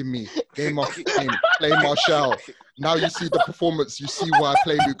asking me, game after game, play Martial. Now you see the performance, you see why I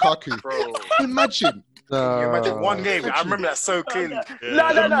play Lukaku. Bro. Imagine. You imagine one game. I remember that so clearly.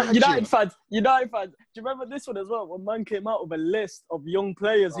 No. United fans. Do you remember this one as well? When man came out with a list of young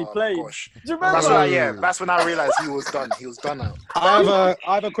players he played. Gosh. Do you remember? That's when I realized he was done. He was done out. I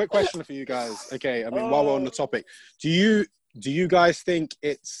have a quick question for you guys. Okay, I mean, while we're on the topic, do you guys think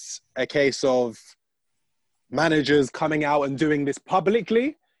it's a case of managers coming out and doing this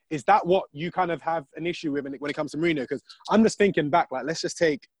publicly? Is that what you kind of have an issue with when it comes to Mourinho? Because I'm just thinking back, like, let's just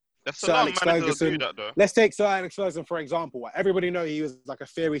take Sir Alex Ferguson. Let's take Sir Alex Ferguson, for example. Everybody know he was like a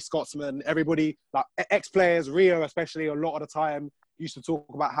fiery Scotsman. Everybody, like ex-players, Rio especially, a lot of the time used to talk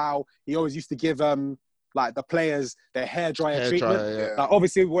about how he always used to give like the players their hairdryer treatment. Like,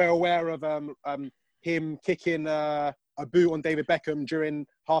 obviously, we're aware of him kicking a boot on David Beckham during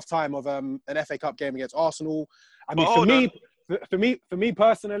half-time of an FA Cup game against Arsenal. I mean, for me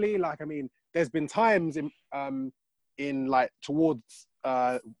personally, like, I mean, there's been times in like towards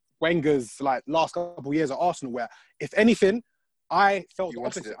Wenger's like last couple of years at Arsenal where, if anything, I felt the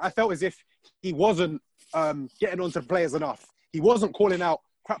opposite. I felt as if he wasn't getting onto the players enough. He wasn't calling out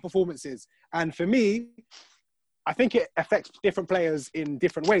crap performances. And for me, I think it affects different players in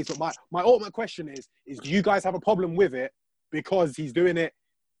different ways. But my ultimate question is do you guys have a problem with it because he's doing it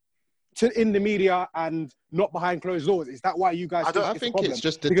in the media and not behind closed doors? Is that why you guys I think it's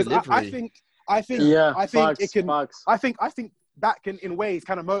just the because delivery. I think it can. I think that can, in ways,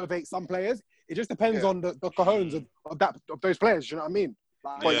 kind of motivate some players. It just depends on the cojones of those players. You know what I mean?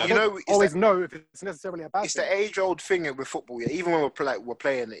 Like, but I don't always know if it's necessarily a bad thing. It's the age-old thing with football. Yeah, even when we're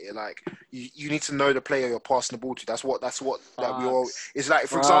playing it, like you need to know the player you're passing the ball to. That's what we all. It's like,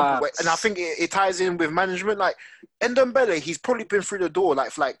 for example, and I think it ties in with management. Like Ndombele, he's probably been through the door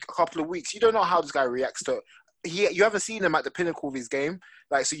like for like a couple of weeks. You don't know how this guy reacts to you haven't seen him at the pinnacle of his game,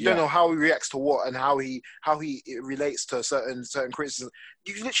 like, so you don't know how he reacts to what and how he relates to certain criticism.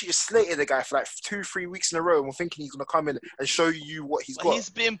 You literally just slated the guy for like 2-3 weeks in a row, and we're thinking he's gonna come in and show you what he's got. He's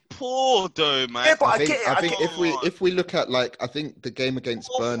been poor though, man. Yeah, but I think if we look at, like, I think the game against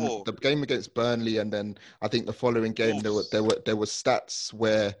Burnley, and then I think the following game there were stats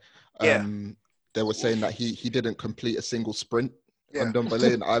where they were saying that he didn't complete a single sprint. On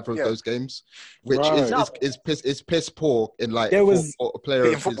Ndombele in either of those games, which is piss poor in, like, there was a player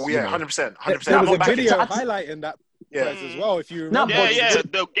in football. 100%. There was a video highlighting that as well. If you remember,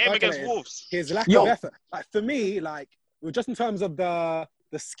 the game against Wolves, his lack of effort. Like, for me, like, just in terms of the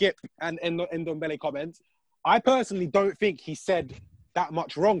skip and Ndombele comments, I personally don't think he said that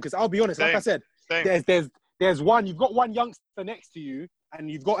much wrong. Because I'll be honest, like I said, there's one. You've got one youngster next to you,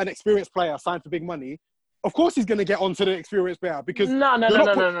 and you've got an experienced player signed for big money. Of course, he's going to get onto the experienced player because you're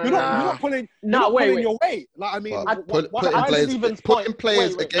not pulling your weight. Like, I mean, putting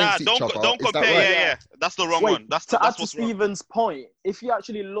players against each other. Don't compare. Right? That's the wrong one. That's to Stephen's point. If you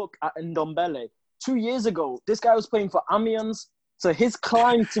actually look at Ndombele, 2 years ago, this guy was playing for Amiens. So his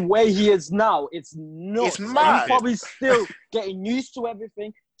climb to where he is now, it's nuts. It's mad. He's probably still getting used to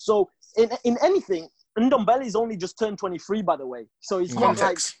everything. So in anything, Ndombele's only just turned 23, by the way. So it's not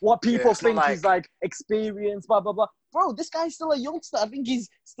like what people think he's like experienced, blah, blah, blah. Bro, this guy's still a youngster. I think he's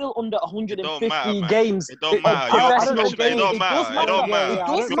still under 150 games. It don't matter. It don't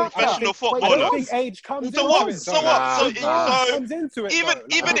matter. You're a professional footballer. I don't think age comes into it. So what?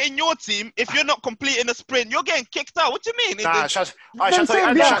 Even in your team, if you're not completing a sprint, you're getting kicked out. What do you mean? Nah,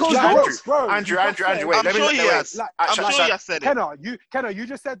 Andrew, wait. I'm sure he has said it. Kenna, you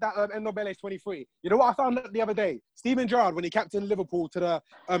just said that Ndombele's 23. You know what I found out the other day? Steven Gerrard, when he captained Liverpool to the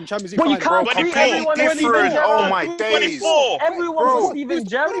Champions League final. Oh my days. Everyone's Steven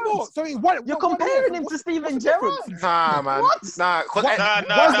Gerrard. You're comparing him to Steven Gerrard? Nah, man. Nah.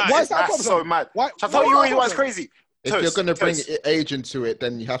 That's so mad. I thought you really was crazy. If you're going to bring age into it,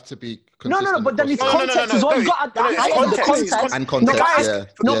 then you have to be consistent. No, but then it's context as well. I added the context. And context,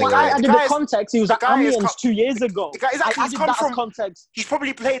 but I added the context. He was at Amiens 2 years ago. I added that context. He's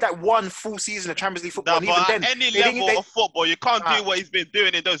probably played like one full season of Champions League football. But at any level of football, you can't do what he's been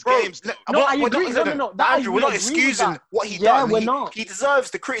doing in those games. No, I agree. No. Andrew, we're not excusing what he done. Yeah, we're not. He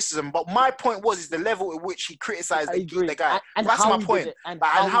deserves the criticism. But my point is the level at which he criticised the guy. That's my point. And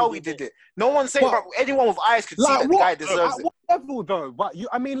how he did it. No one's saying, anyone with eyes could see that the guy deserves it. What level though? But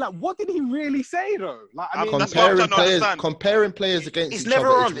what did he really say though? Like, I mean, comparing players against each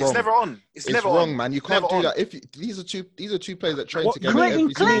other. It's never on. It's never wrong, man. You can't do that. If these are two players that train together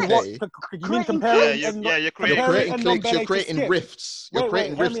every single day. You're creating cliques. You're creating rifts. You're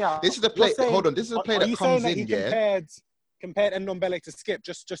creating rifts. This is the play. Hold on. This is a play that comes in. Compared Ndombele to Skip,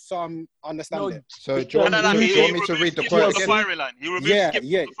 just so I'm understanding. So do you want me to read the quote again? He removed Skip from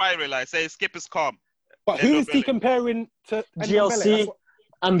the firing line. Say Skip is calm. But who is he comparing to GLC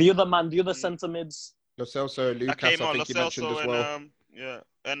and the other man, the other centre mids? Lo Celso, Lucas, I think you mentioned as well.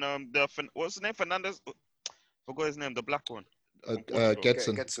 What's his name? Fernandez? Forgot his name. The black one.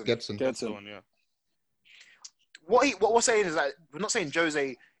 Gedson. What we're saying is that we're not saying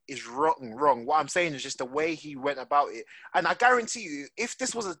Jose is wrong. What I'm saying is just the way he went about it. And I guarantee you, if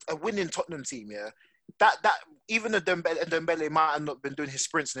this was a winning Tottenham team, that even the Dembele might have not been doing his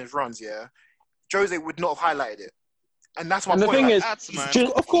sprints and his runs, Jose would not have highlighted it. And that's my point. The thing is,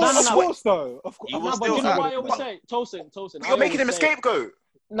 of course, though. Of course. But you know what I always say? Tosin. You're making him a scapegoat.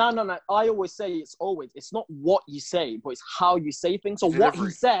 No. I always say it's not what you say, but it's how you say things. So what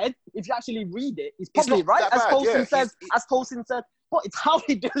he said, if you actually read it, he's probably right. As Tosin said, but it's how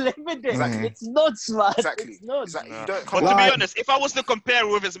he delivered it. Exactly. It's nuts, man. Exactly. It's nuts. Exactly. But to be honest, if I was to compare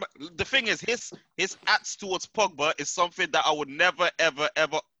with the thing is his acts towards Pogba is something that I would never, ever,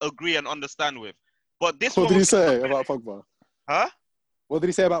 ever agree and understand with. But this what did he say about Pogba? Huh? What did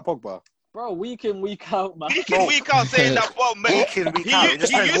he say about Pogba? Bro, week in, week out, man. Week in, week out, saying that, well, mate, he used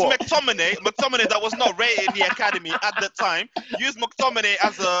McTominay that was not rated in the academy at the time. He used McTominay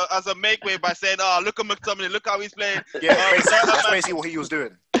as a make way by saying, look at McTominay, look how he's playing. Yeah, that's basically what he was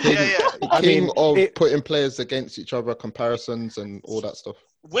doing. King of putting players against each other, comparisons and all that stuff.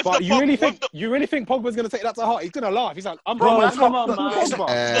 You really think Pogba's going to take that to heart? He's going to laugh. He's like, I'm come on, man. That's not the point,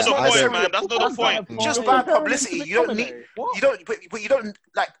 man. That's not the point. Just bad publicity. You don't need. You don't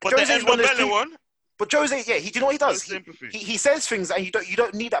like. But Jose's the Ndombele one. But Jose, he do you know what he does? He says things and you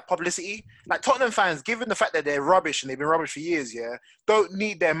don't need that publicity. Like Tottenham fans, given the fact that they're rubbish and they've been rubbish for years, don't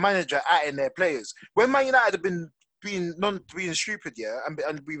need their manager atting their players. When Man United have been being stupid,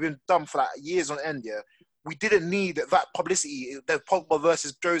 and we've been dumb for like years on end, we didn't need that publicity, the Pogba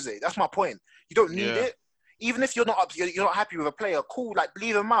versus Jose. That's my point. You don't need it. even if you're not happy with a player, cool, like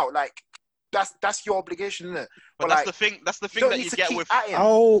leave him out. Like that's your obligation, isn't it? But that's the thing. That's the thing that you get with.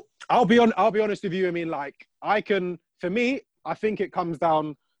 I'll be honest with you. I mean, like for me, I think it comes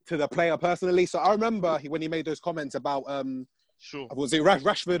down to the player personally. So I remember when he made those comments about was it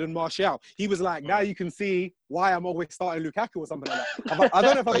Rashford and Martial? He was like, now you can see why I'm always starting Lukaku or something like that. I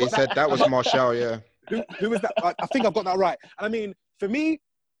don't know if he said that was Martial, yeah. Who was that? I think I've got that right. And I mean, for me,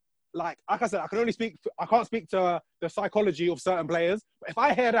 like I said, I can't speak to the psychology of certain players. But if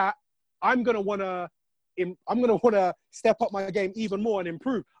I hear that, I'm gonna wanna step up my game even more and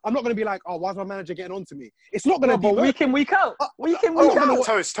improve. I'm not gonna be like, oh, why is my manager getting on to me? It's not gonna be week in, week out. Week in, week out.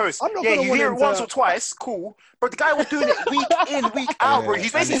 Toast. Yeah, you hear it once or twice, cool. But the guy was doing it week in, week out, bro.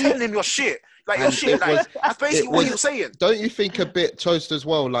 He's basically telling him your shit. Like your shit. That's basically what he was saying. Don't you think a bit, Toast, as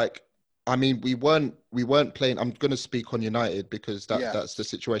well? Like, I mean, we weren't playing. I'm gonna speak on United because that's the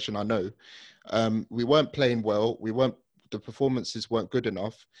situation I know. We weren't playing well. The performances weren't good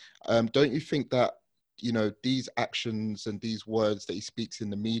enough. Don't you think that, you know, these actions and these words that he speaks in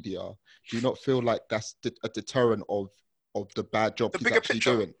the media, do you not feel like that's a deterrent of the bad job he's actually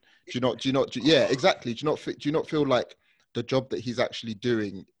doing? Yeah, exactly. Do you not feel like the job that he's actually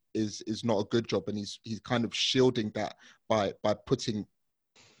doing is not a good job, and he's kind of shielding that by putting,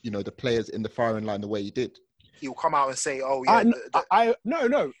 you know, the players in the firing line the way he did? He'll come out and say, "Oh yeah."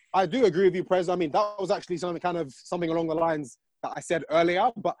 No, I do agree with you, Prez. I mean, that was actually something along the lines that I said earlier.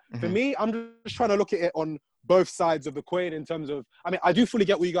 But for me, I'm just trying to look at it on both sides of the coin in terms of. I mean, I do fully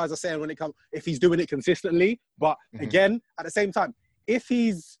get what you guys are saying when it comes if he's doing it consistently. But again, at the same time, if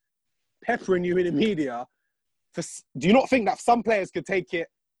he's peppering you in the media, do you not think that some players could take it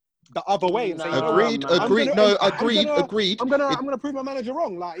the other way and say, agreed. I'm gonna prove my manager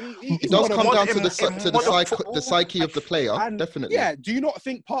wrong. Like it does come down to the psyche of the player, definitely. Yeah. Do you not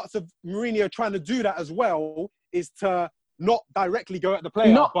think parts of Mourinho trying to do that as well is to not directly go at the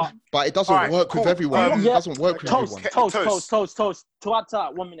player, but it doesn't work with everyone. It doesn't work with everyone. Toast. To add to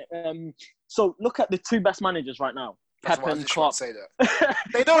that, 1 minute. So look at the two best managers right now. Pep and Klopp. Say that.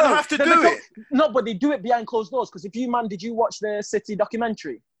 They don't have to do it. No, but they do it behind closed doors. Because did you watch the City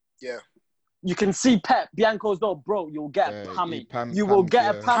documentary? Yeah. You can see Pep behind closed door, bro. You'll get a pamming. You will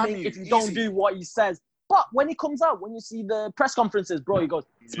get a pamming if you don't do what he says. But when he comes out, when you see the press conferences, bro, he goes,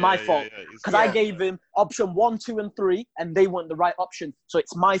 "It's my fault because I gave him option 1, 2, and 3, and they weren't the right option, so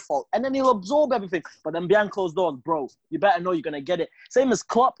it's my fault." And then he'll absorb everything. But then behind closed doors, bro, you better know you're gonna get it. Same as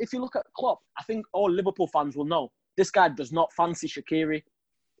Klopp. If you look at Klopp, I think all Liverpool fans will know this guy does not fancy Shaqiri.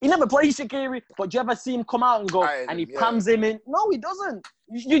 He never plays Shaqiri, but do you ever see him come out and go and he pams him in? No, he doesn't.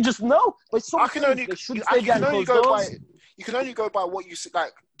 You just know. But some they should stay behind closed doors. You can only go by what you see.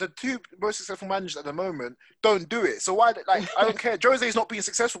 Like the two most successful managers at the moment don't do it. So why? Like I don't care. Jose's not being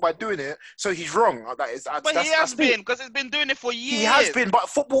successful by doing it, so he's wrong. But he has been because he's been doing it for years. He has been, but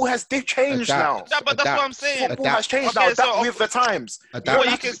football has changed now. But that's what I'm saying. Football has changed now. Adapt with the times.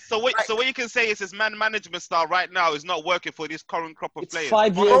 So what you can say is his management style right now is not working for this current crop of players.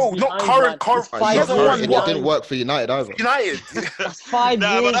 5 years. Bro, not current. It didn't work for United either. That's 5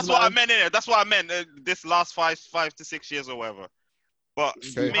 years. But that's what I meant. That's what I meant. This last 5 to 6 years or whatever. But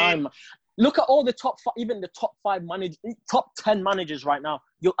look at all the top 5, even the top 5 managers, top 10 managers right now.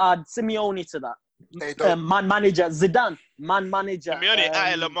 You add Simeone to that. Man manager Zidane, man manager. Simeone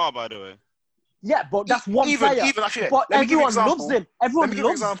at Lamar, by the way. Yeah, but that's one player. Actually, but everyone loves him. Everyone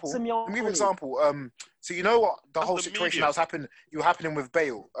loves Simeone. Let me give an example. So you know what the whole situation that was happening with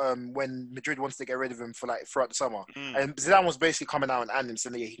Bale when Madrid wanted to get rid of him for like throughout the summer, and Zidane was basically coming out and him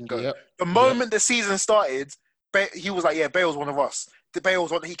saying that he can go. Yep. The moment the season started, he was like, "Yeah, Bale's one of us."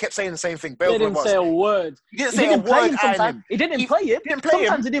 He kept saying the same thing. Bale's one of us. He didn't say a word. He didn't say a word. He didn't play him.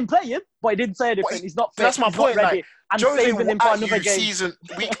 Sometimes he didn't play him, but he didn't say anything. He's not fit. That's my point. Like, Jose will at you season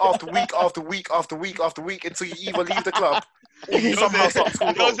week after week after week after week after week until you either leave the club or you somehow start to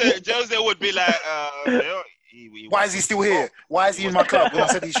Jose would be like, why is he still here? Why is he in my club when I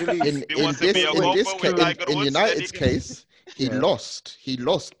said he should leave? In United's case, he lost. He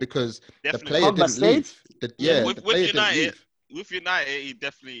lost because the player didn't leave. With United, he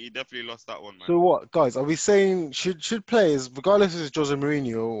definitely lost that one, man. So what, guys? Are we saying should players, regardless if it's Jose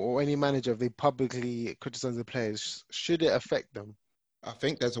Mourinho or any manager, if they publicly criticize the players, should it affect them? I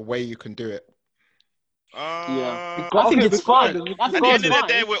think there's a way you can do it. I think it's fine. At the end of the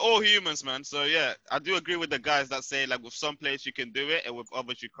day, we're all humans, man. So yeah, I do agree with the guys that say like with some players you can do it, and with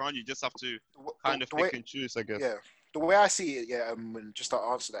others you can't. You just have to kind of pick and choose, I guess. Yeah, the way I see it, just to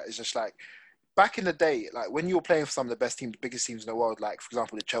answer that is just like. Back in the day, like when you were playing for some of the best teams, biggest teams in the world, like for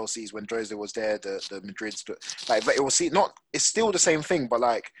example the Chelseas when Jose was there, the Madrids, like it was it's still the same thing, but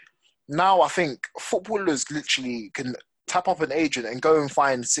like now I think footballers literally can tap up an agent and go and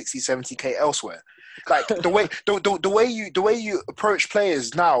find 60, 70K elsewhere. Like the way you approach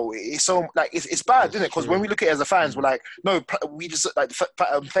players now is so like it's bad, isn't it? Because when we look at it as a fans, we're like, no, we just like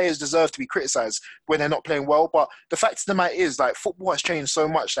players deserve to be criticised when they're not playing well. But the fact of the matter is, like, football has changed so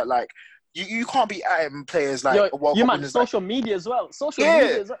much that like you can't be at players like you man, social media as well.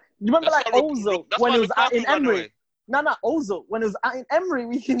 Media as well. You remember like Ozil when he was out in Emery? No, Ozil when it was out in Emery,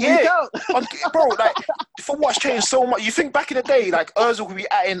 we can out. Bro, like football's changed so much. You think back in the day, like Ozil could be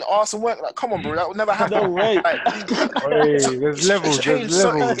at in Arsenal work. Like, come on, bro, that would never happen. No way. Like, there's levels.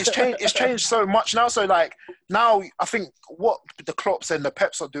 It's changed so much now. So like now, I think what the Klopps and the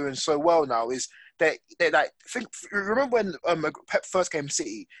Peps are doing so well now is they like remember when Pep first came to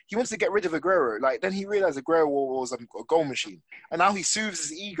City, he wanted to get rid of Aguero. Like then he realized Aguero was a goal machine, and now he soothes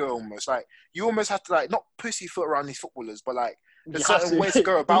his ego almost. Like you almost have to like not pussyfoot around these footballers, but like there's certain ways to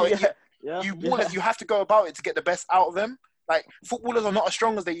go about it. You have to go about it to get the best out of them. Like footballers are not as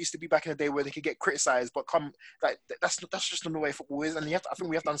strong as they used to be back in the day, where they could get criticised, but that's just not the way football is, and I think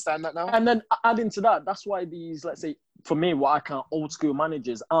we have to understand that now. And then adding to that, that's why these, let's say, for me, what I count old school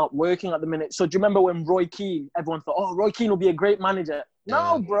managers aren't working at the minute. So do you remember when Roy Keane? Everyone thought, oh, Roy Keane will be a great manager.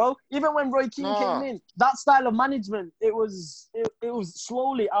 No, bro. Even when Roy Keane came in, that style of management, it was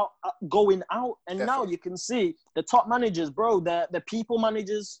slowly going out, and now you can see the top managers, bro. They're people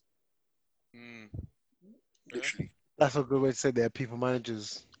managers. Literally. That's a good way to say they're people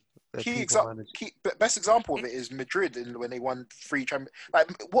managers. Best example of it is Madrid when they won 3 champions.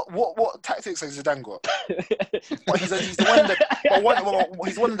 Like what tactics has Zidane got? He's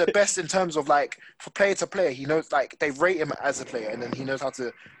one of the best in terms of like for player to player. He knows like they rate him as a player, and then he knows how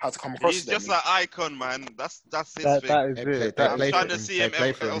to come across. He's just an icon, man. That's his thing. That is it. I'm trying to see him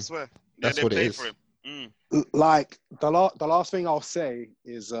elsewhere. That's what it is. Like the last thing I'll say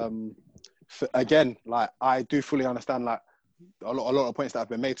is again, like I do fully understand like a lot of points that have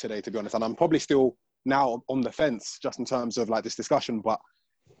been made today, to be honest, and I'm probably still now on the fence just in terms of like this discussion. But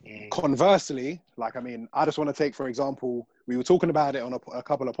conversely, like I mean, I just want to take, for example, we were talking about it on a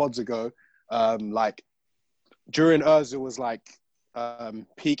couple of pods ago, like during Ozil's like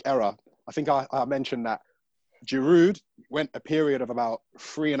peak era. I think I mentioned that Giroud went a period of about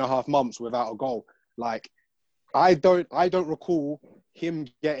 3.5 months without a goal. Like I don't recall him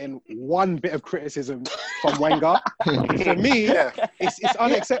getting one bit of criticism from Wenger. For me, it's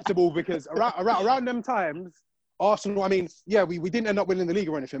unacceptable because around them times, Arsenal, I mean, we didn't end up winning the league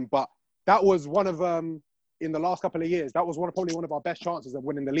or anything, but that was one of, in the last couple of years, that was probably one of our best chances of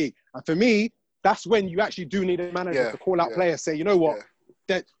winning the league. And for me, that's when you actually do need a manager to call out players, say, you know what,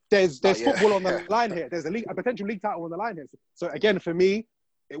 there's football on the line here. There's a potential league title on the line here. So again, for me,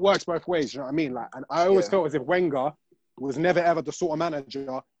 it works both ways, you know what I mean? Like, and I always felt as if Wenger was never ever the sort of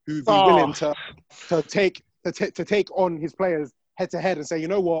manager who'd be willing to take on his players head to head and say, you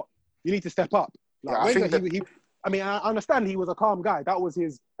know what, you need to step up. Like, I understand he was a calm guy. That was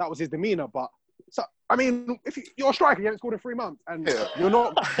his demeanor. But so I mean, if you're a striker, you haven't scored in 3 months, and you're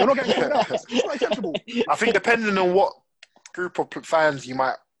not getting called out. It's not acceptable. I think depending on what group of fans you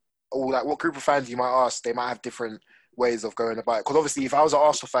might ask, they might have different ways of going about it. Because obviously, if I was an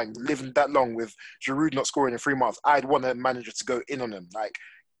Arsenal fan living that long with Giroud not scoring in 3 months, I'd want a manager to go in on him, like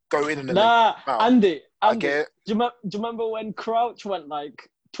go in on him. Andy, do you remember when Crouch went like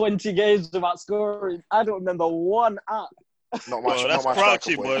 20 games without scoring? I don't remember one up. Not much. That's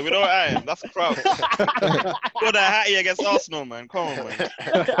Crouchy, boy. We don't at him. That's Crouch. Got that hattie against Arsenal, man. Come on, man.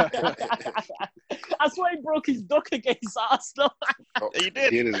 I swear he broke his duck against Arsenal. He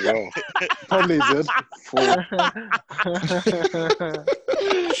did. He did as well. Probably did.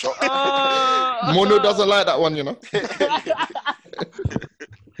 Mono doesn't like that one, you know.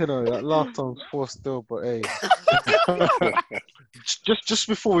 You know, that last time's 4 still, but hey. just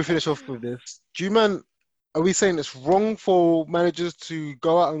before we finish off with this, are we saying it's wrong for managers to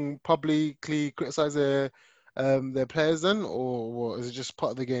go out and publicly criticize their players then, or what? Is it just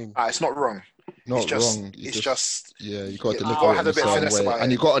part of the game? It's not wrong. Not wrong. It's just you got to deliver it in a certain way,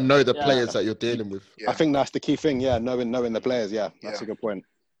 and you got to know the players that you're dealing with. I think that's the key thing. Yeah, knowing the players. Yeah, that's a good point.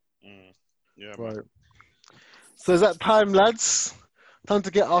 Yeah, right. So is that time, lads? Time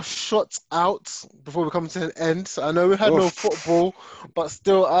to get our shots out before we come to an end. I know we had no football, but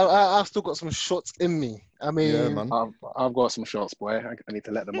still, I've still got some shots in me. I mean, man. I've got some shots, boy. I need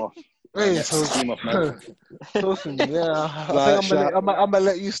to let them off. Hey, I'm gonna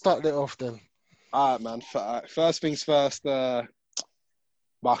let you start it off then. All right, man. First things first. My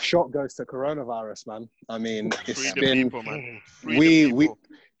shot goes to coronavirus, man. I mean, it's been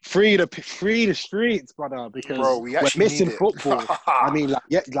free the streets, brother, because we're missing football. I mean,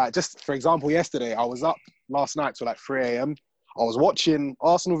 like just for example, yesterday I was up last night till like 3 a.m. I was watching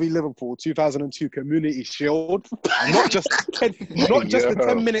Arsenal v Liverpool 2002 Community Shield, and not just the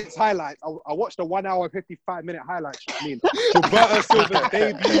 10 minutes highlights. I watched the 1 hour 55-minute highlights. I mean, Gilberto Silva's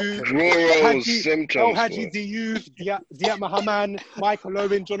debut, El Hadji Diouf, Diat Mahaman, Michael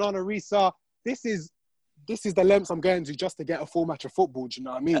Owen, John Risa. This is the lengths I'm going to just to get a full match of football. Do you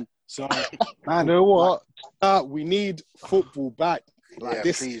know what I mean? So, man, you know what? We need football back. Like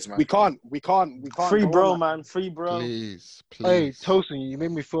this, please, man. We can't. Free bro, man. Free bro. Please. Hey, Tosin, you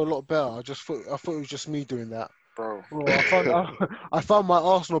made me feel a lot better. I thought it was just me doing that. Bro, I found my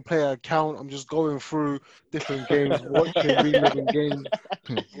Arsenal player account. I'm just going through different games, watching, reliving games.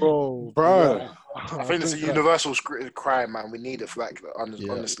 Bro. I think it's a universal crime, man. We need it for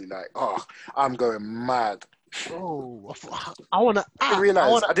honestly, I'm going mad. Bro, I want to.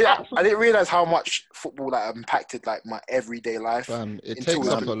 I didn't realize how much football impacted my everyday life. It takes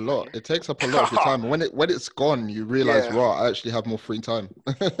up a lot. It takes up a lot of your time. When it's gone, you realize, I actually have more free time.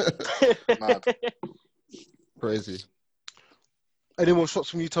 Mad. Crazy. Any more shots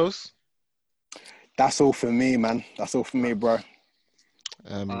from you, Toast? That's all for me, man. That's all for me, bro.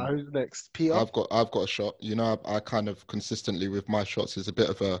 Who's next? Peter? I've got a shot. You know, I kind of consistently with my shots is a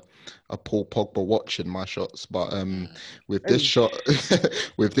bit of a Paul Pogba watching my shots, but with this shot,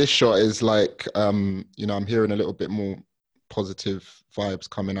 is like I'm hearing a little bit more positive vibes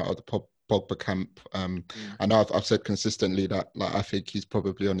coming out of the Pogba camp. And I've said consistently that I think he's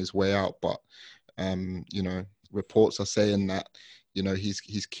probably on his way out, but reports are saying that he's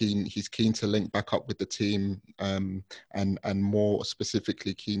keen to link back up with the team, and more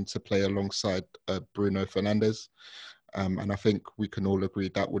specifically keen to play alongside Bruno Fernandes, and I think we can all agree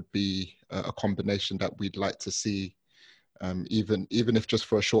that would be a combination that we'd like to see, even if just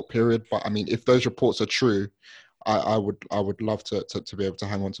for a short period. But I mean, if those reports are true, I would love to be able to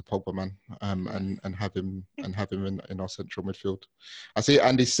hang on to Pogba, man, and have him in our central midfield. I see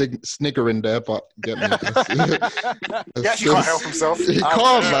Andy sniggering there, but get me. He actually can't help himself. He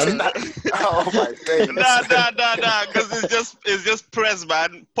can't, man. Oh my days. Nah, because it's just press,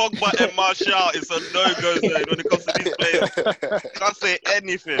 man. Pogba and Martial is a no-go zone when it comes to these players. Can't say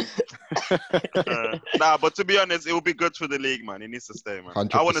anything. But to be honest, it will be good for the league, man. He needs to stay, man.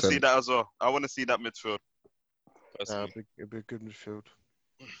 100%. I want to see that as well. I want to see that midfield. It'd be a good midfield.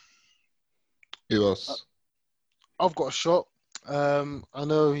 Who else? I've got a shot. I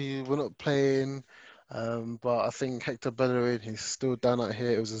know we're not playing, but I think Hector Bellerin, he's still down out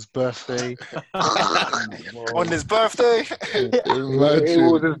here. It was his birthday. On his birthday? It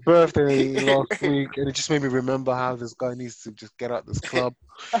was his birthday last week, and it just made me remember how this guy needs to just get out this club.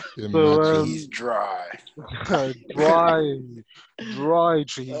 So, he's dry. Dry.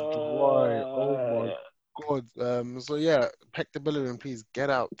 Oh my God. So yeah, Hector Bellerin, please get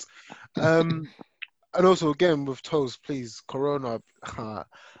out. And also again with Toast, please, Corona.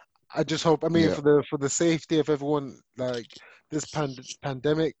 I just hope. I mean, for the safety of everyone, this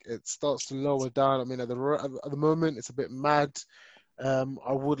pandemic, it starts to lower down. I mean, at the moment, it's a bit mad. I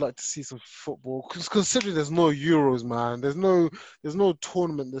would like to see some football, because considering there's no Euros, man. There's no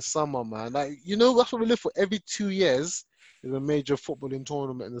tournament this summer, man. That's what we live for. Every 2 years, there's a major footballing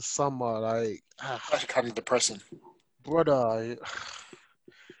tournament in the summer. That's kind of depressing, brother.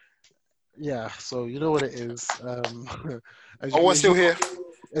 Yeah, so you know what it is. We're still here.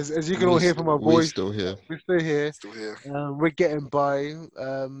 As you can all hear from our voice, still here. We're still here. We're getting by.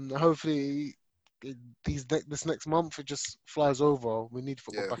 Hopefully, this next month it just flies over. We need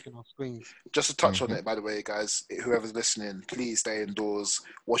football back in our screens. Just to touch on it, by the way, guys, whoever's listening, please stay indoors,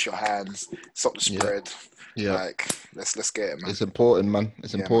 wash your hands, stop the spread. Yeah. Let's get it, man. It's important, man.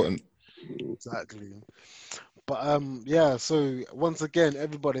 It's important. Man. Exactly. But so once again,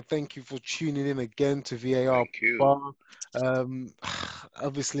 everybody, thank you for tuning in again to VAR Bar.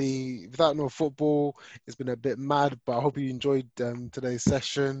 Obviously, without no football, it's been a bit mad, but I hope you enjoyed today's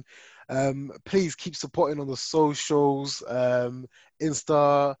session. Please keep supporting on the socials,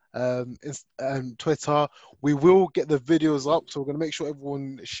 Insta, and Twitter. We will get the videos up, so we're going to make sure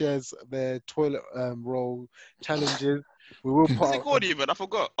everyone shares their toilet roll challenges. We will What's it called even? I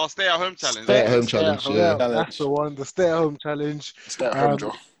forgot. Stay at home challenge. Stay at home challenge, yeah. That's the one, the stay at home challenge. Stay at home,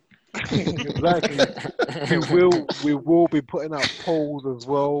 Joe. Exactly. we will be putting out polls as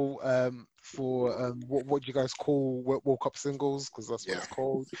well for what you guys call World Cup singles, because that's what it's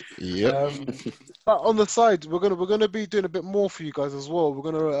called. Yeah. But on the side, we're gonna be doing a bit more for you guys as well.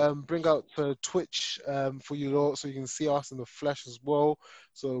 We're gonna bring out Twitch for you lot, so you can see us in the flesh as well.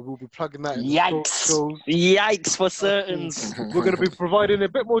 So we'll be plugging that in. Yikes for certains. We're going to be providing a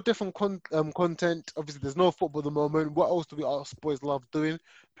bit more different content. Obviously, there's no football at the moment. What else do we us boys love doing?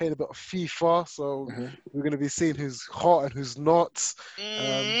 Playing a bit of FIFA. So we're going to be seeing who's hot and who's not. So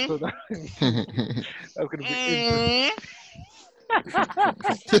that's going to be interesting.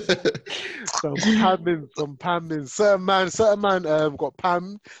 some pamming. Certain man got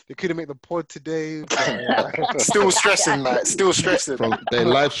pammed. They couldn't make the pod today. Still stressing, mate. Still stressing. They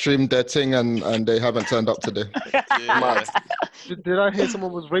live streamed their thing and they haven't turned up today. Mad. Did I hear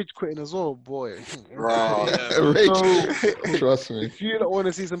someone was rage quitting as well, boy? Trust me. If you don't want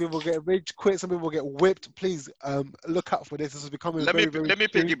to see some people get rage quit, some people get whipped, please look out for this. This is becoming Let me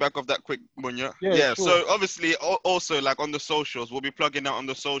piggyback off that quick, Munya. Yeah. Sure. So obviously, also like on the socials, we'll be plugging out on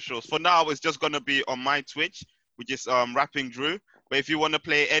the socials. For now, it's just gonna be on my Twitch, which is Rapping Drew. But if you want to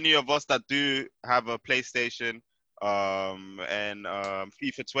play any of us that do have a PlayStation and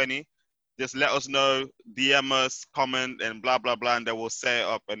FIFA 20, just let us know, DM us, comment, and blah blah blah, and then we'll set it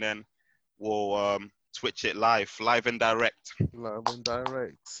up, and then we'll Twitch it live and direct.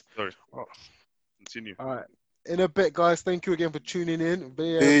 Sorry. Continue. All right. In a bit, guys. Thank you again for tuning in.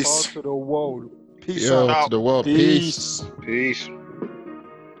 Peace to the world. Peace out to the world. Peace.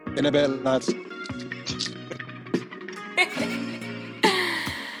 In a bit, lads.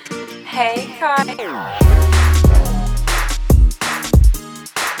 Hey, Kai.